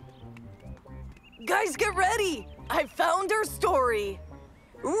 Guys, get ready. I found our story.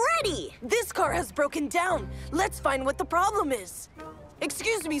 Ready! This car has broken down. Let's find what the problem is.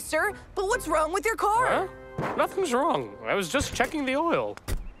 Excuse me, sir, but what's wrong with your car? Huh? Nothing's wrong. I was just checking the oil.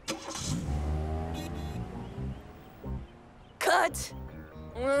 Cut.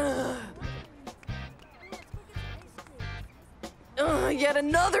 Yet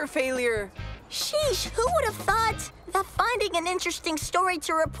another failure. Sheesh, who would have thought that finding an interesting story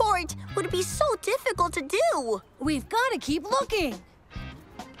to report would be so difficult to do? We've got to keep looking.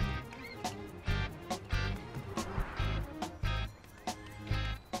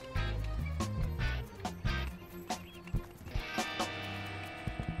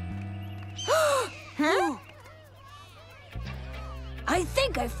 Huh? I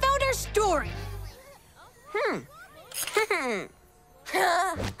think I found our story.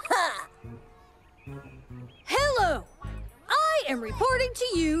 Hello. I am reporting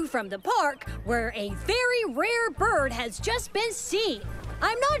to you from the park where a very rare bird has just been seen.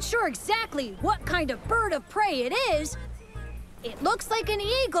 I'm not sure exactly what kind of bird of prey it is. It looks like an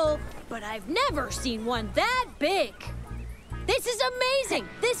eagle, but I've never seen one that big. This is amazing!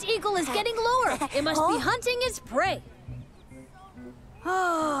 This eagle is getting lower. It must be hunting its prey.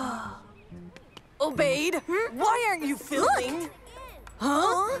 Obeid, why aren't you filming?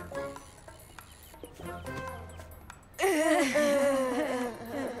 Huh?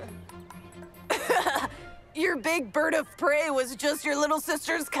 Your big bird of prey was just your little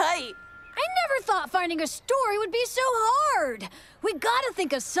sister's kite. I never thought finding a story would be so hard. We gotta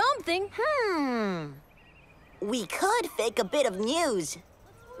think of something. We could fake a bit of news.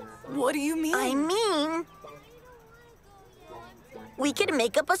 What do you mean? I mean, we could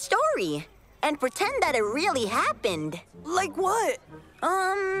make up a story and pretend that it really happened. Like what?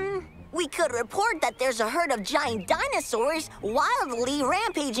 We could report that there's a herd of giant dinosaurs wildly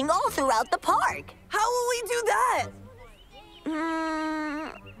rampaging all throughout the park. How will we do that?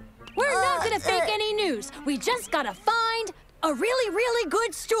 We're not gonna fake any news. We just gotta find a really, really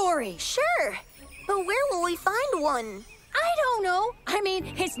good story. Sure, but where will we find one? I don't know. I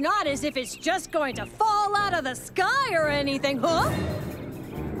mean, it's not as if it's just going to fall out of the sky or anything, huh?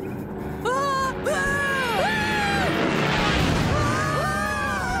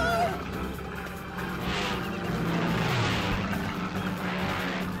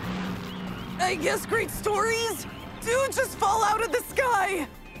 I guess great stories do just fall out of the sky.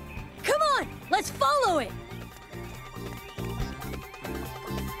 Come on, let's follow it.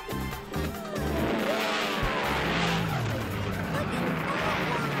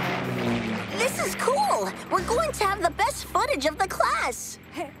 This is cool. We're going to have the best footage of the class.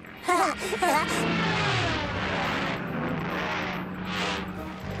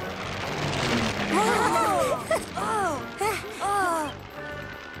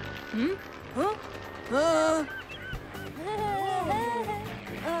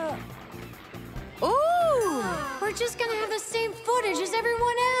 Ooh, we're just gonna have the same footage as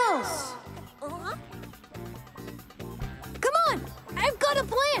everyone else. Come on, I've got a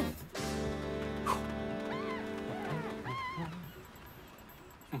plan.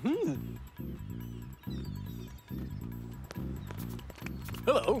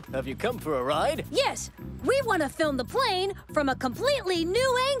 Hello, have you come for a ride? Yes, we want to film the plane from a completely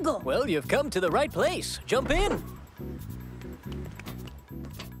new angle. Well, you've come to the right place. Jump in.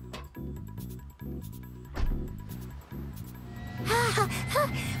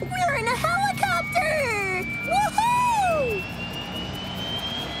 We're in a helicopter! Woohoo!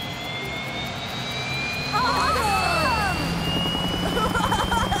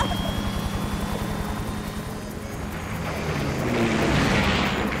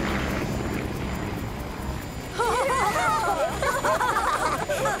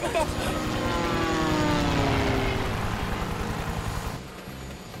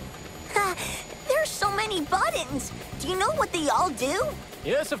 There's so many buttons. Do you know what they all do?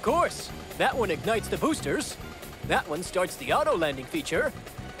 Yes, of course. That one ignites the boosters. That one starts the auto landing feature.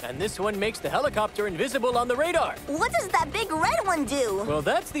 And this one makes the helicopter invisible on the radar. What does that big red one do? Well,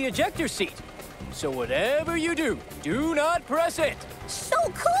 that's the ejector seat. So whatever you do, do not press it. So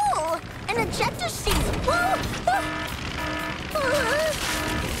cool! An ejector seat!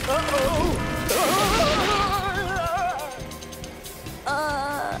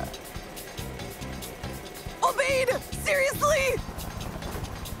 Obeid! Seriously?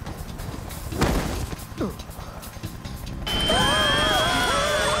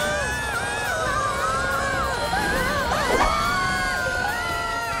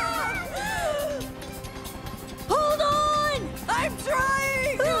 Hold on! I'm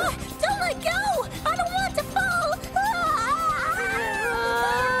trying! Don't let go! I don't want to fall!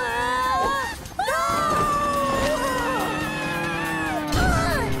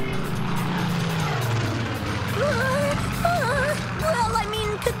 Well, I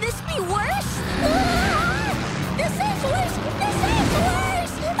mean, could this be worse? This is worse! This is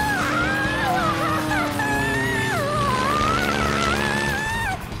worse!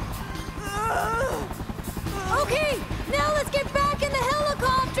 Okay, now let's get back in the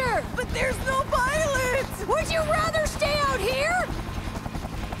helicopter. But there's no pilot! Would you rather stay out here?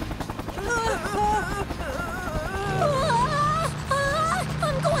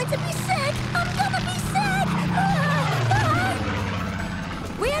 I'm going to be sick! I'm gonna be sick!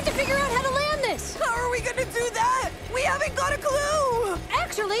 We have to figure out how to land this. How are we gonna do that? We haven't got a clue!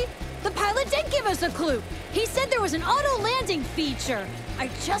 Actually, the pilot did give us a clue. He said there was an auto landing feature. I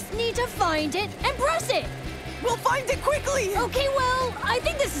just need to find it and press it. We'll find it quickly! Okay, well, I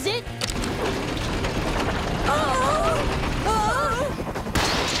think this is it.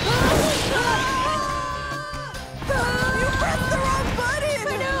 You pressed the wrong button!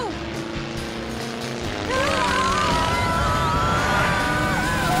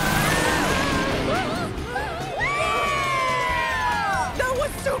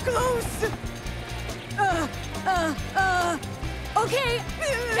 close! Okay,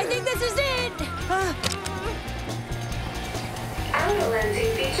 I think this is it.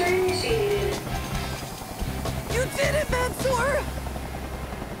 Auto-lensing feature initiated. You did it, Mansour!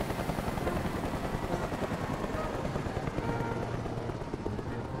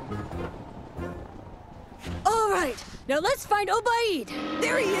 All right, now let's find Obaid.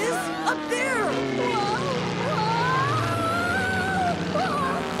 There he is, up there!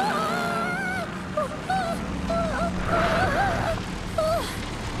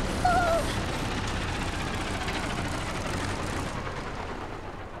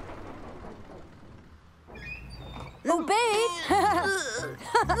 Obaid?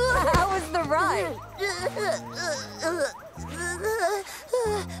 How was the ride?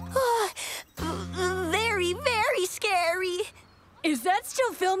 Very, very scary. Is that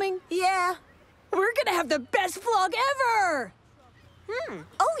still filming? Yeah. We're gonna have the best vlog ever!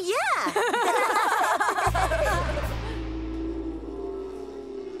 Oh, yeah!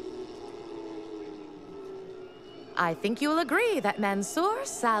 I think you'll agree that Mansour,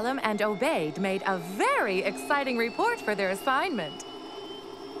 Salim, and Obaid made a very exciting report for their assignment.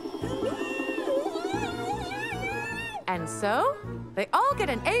 And so, they all get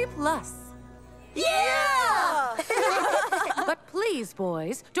an A+. Yeah! But please,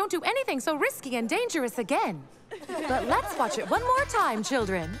 boys, don't do anything so risky and dangerous again. But let's watch it one more time,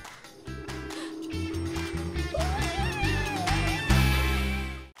 children.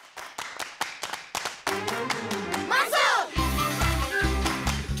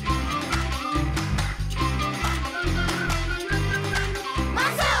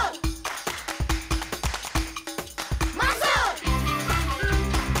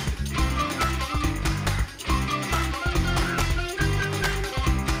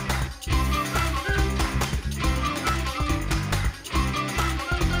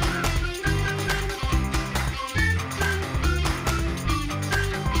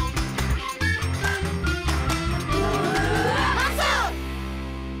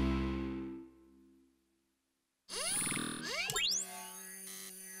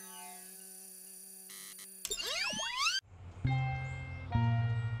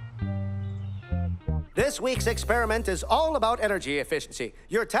 This week's experiment is all about energy efficiency.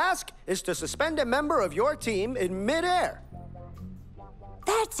 Your task is to suspend a member of your team in midair.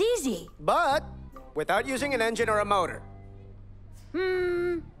 That's easy. But without using an engine or a motor.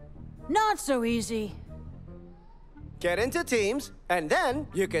 Not so easy. Get into teams, and then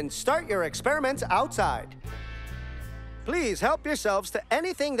you can start your experiments outside. Please help yourselves to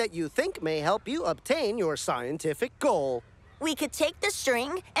anything that you think may help you obtain your scientific goal. We could take the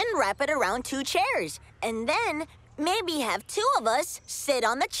string and wrap it around 2 chairs, and then maybe have 2 of us sit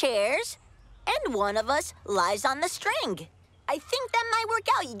on the chairs, and 1 of us lies on the string. I think that might work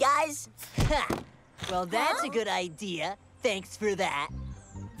out, you guys. Well, that's a good idea. Thanks for that.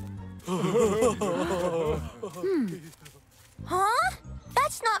 Huh?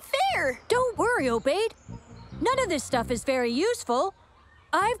 That's not fair. Don't worry, Obaid. None of this stuff is very useful.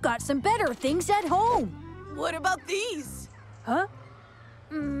 I've got some better things at home. What about these? Huh?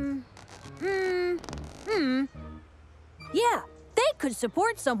 Yeah, they could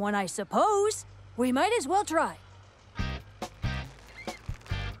support someone, I suppose. We might as well try.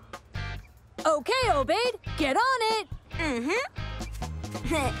 Okay, Obaid, get on it.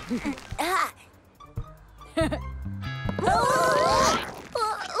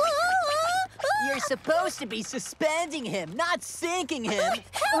 You're supposed to be suspending him, not sinking him.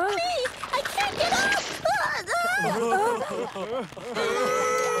 Help me! I can't get up!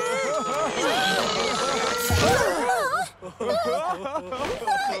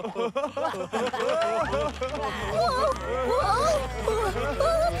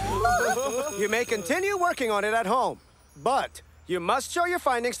 You may continue working on it at home, but you must show your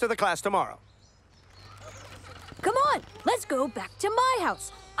findings to the class tomorrow. Come on, let's go back to my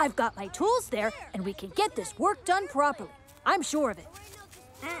house. I've got my tools there, and we can get this work done properly. I'm sure of it.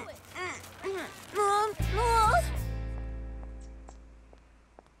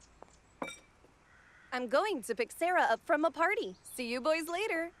 I'm going to pick Sarah up from a party. See you boys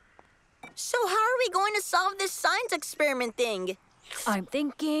later. So how are we going to solve this science experiment thing? I'm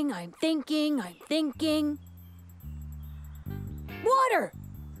thinking. Water!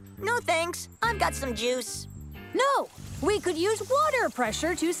 No thanks. I've got some juice. No! We could use water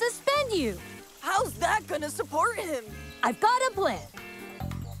pressure to suspend you. How's that gonna support him? I've got a plan.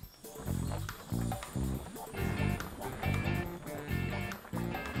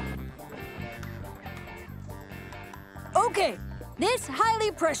 Okay, this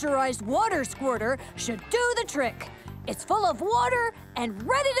highly pressurized water squirter should do the trick. It's full of water and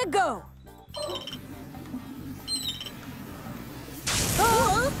ready to go.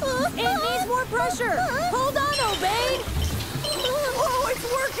 It needs more pressure. Hold on, Obaid. Oh, it's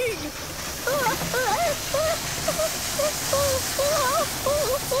working!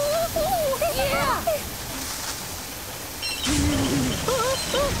 Yeah!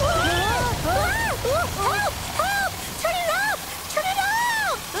 Help! Help! Turn it off! Turn it off!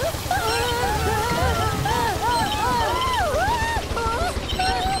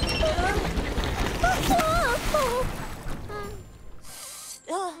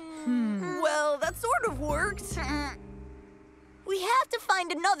 Well, that sort of worked. We have to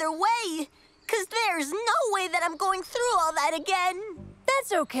find another way, because there's no way that I'm going through all that again.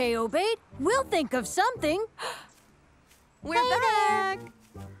 That's okay, Obaid. We'll think of something. We're back.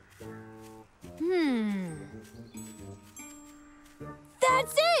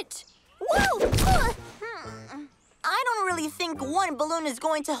 That's it! Whoa! I don't really think one balloon is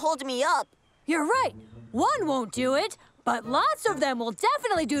going to hold me up. You're right. One won't do it, but lots of them will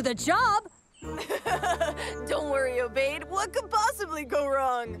definitely do the job. Don't worry, Obaid. What could possibly go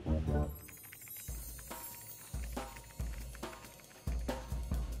wrong?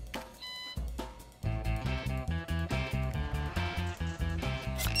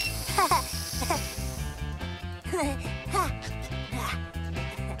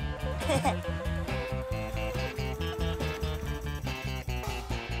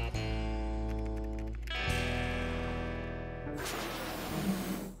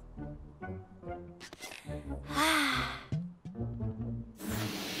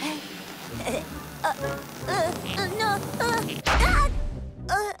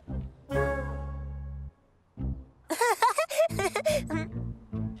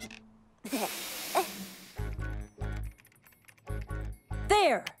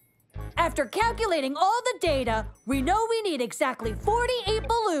 There. After calculating all the data, we know we need exactly 48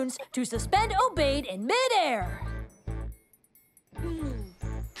 balloons to suspend Obaid in midair.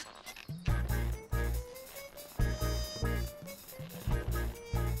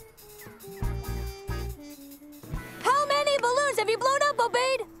 How many balloons have you blown up,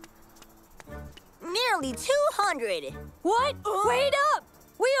 Obaid? Nearly 200. What? Wait up!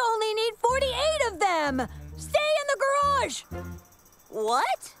 We only need 48 of them! Stay in the garage!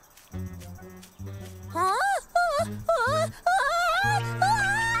 What? Huh?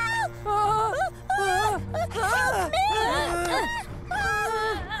 Help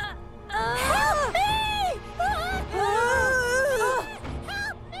me!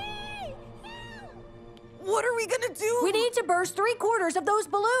 Help me! What are we gonna do? We need to burst 3/4 of those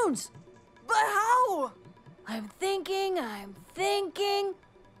balloons. But how? I'm thinking.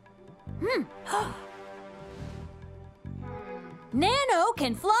 Nano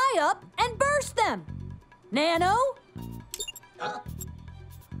can fly up and burst them. Nano?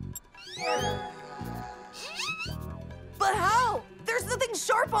 But how? There's nothing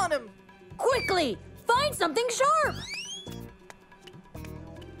sharp on him. Quickly, find something sharp.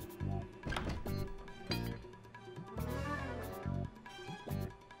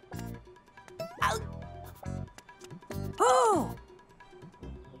 Oh!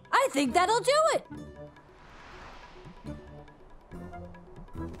 I think that'll do it.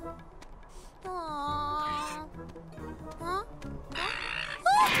 Aww. Huh?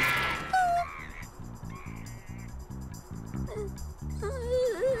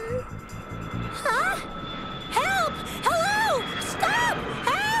 Huh? Help! Hello! Stop!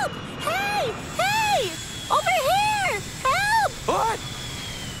 Help! Hey! Hey! Over here! Help! What?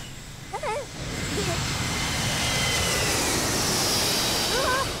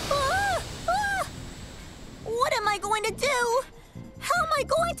 What am I going to do? How am I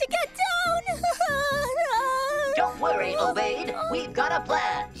going to get down? Don't worry, Obaid. We've got a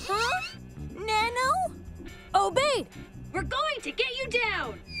plan. Huh? Nano? Obaid, we're going to get you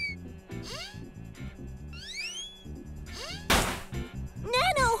down.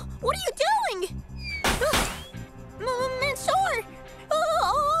 Nano, what are you doing? Mansour!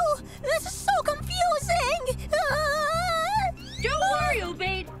 Oh, this is so confusing! Don't worry,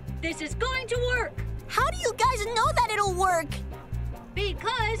 Obaid. This is going to work. How do you guys know that it'll work?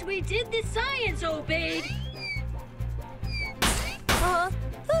 Because we did the science, Obaid.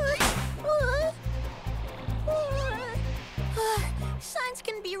 Science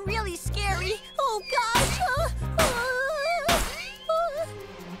can be really scary. Oh, gosh.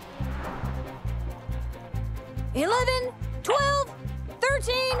 11, 12,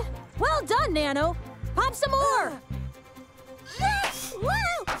 13. Well done, Nano. Pop some more.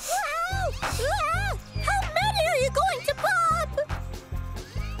 How many are you going to pop?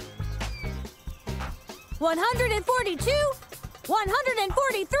 142,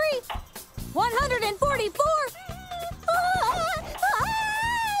 143, 144.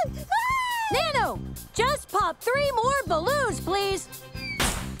 Nano, just pop 3 more balloons, please.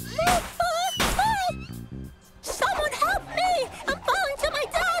 Someone help me! I'm falling to my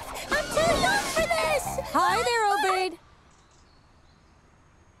death! I'm too young for this! Hi there, Obaid.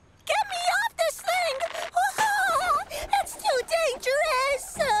 Get me off this thing! It's too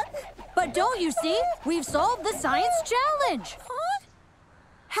dangerous! But don't you see? We've solved the science challenge. Huh?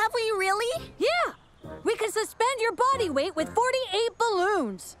 Have we really? Yeah. We can suspend your body weight with 48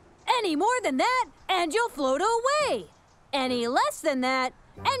 balloons. Any more than that, and you'll float away. Any less than that,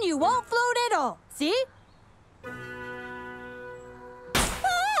 and you won't float at all. See?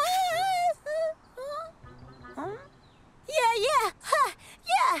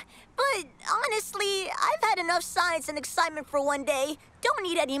 Yeah. But honestly, I've had enough science and excitement for one day. Don't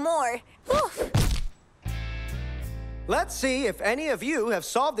need any more. Let's see if any of you have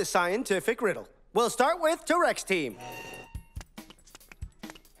solved the scientific riddle. We'll start with T-Rex team.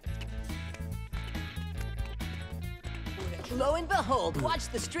 Lo and behold, watch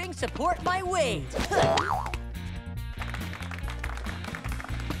the string support my weight.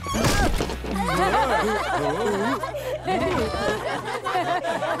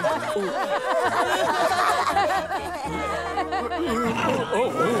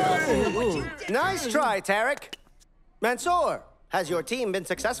 Nice try, Tarek. Mansour, has your team been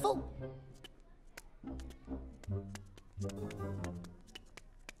successful?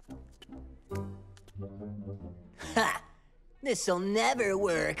 Ha! This'll never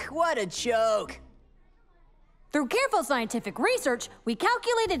work. What a joke. Through careful scientific research, we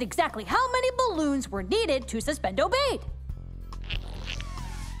calculated exactly how many balloons were needed to suspend Obaid.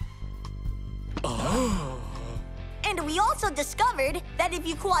 And we also discovered that if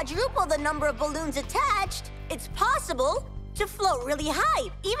you quadruple the number of balloons attached, it's possible to float really high,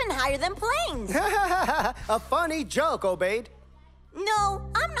 even higher than planes. A funny joke, Obaid. No,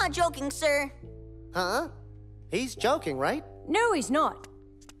 I'm not joking, sir. Huh? He's joking, right? No, he's not.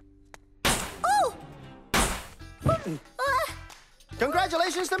 Oh!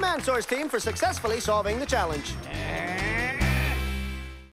 Congratulations to Mansour's team for successfully solving the challenge.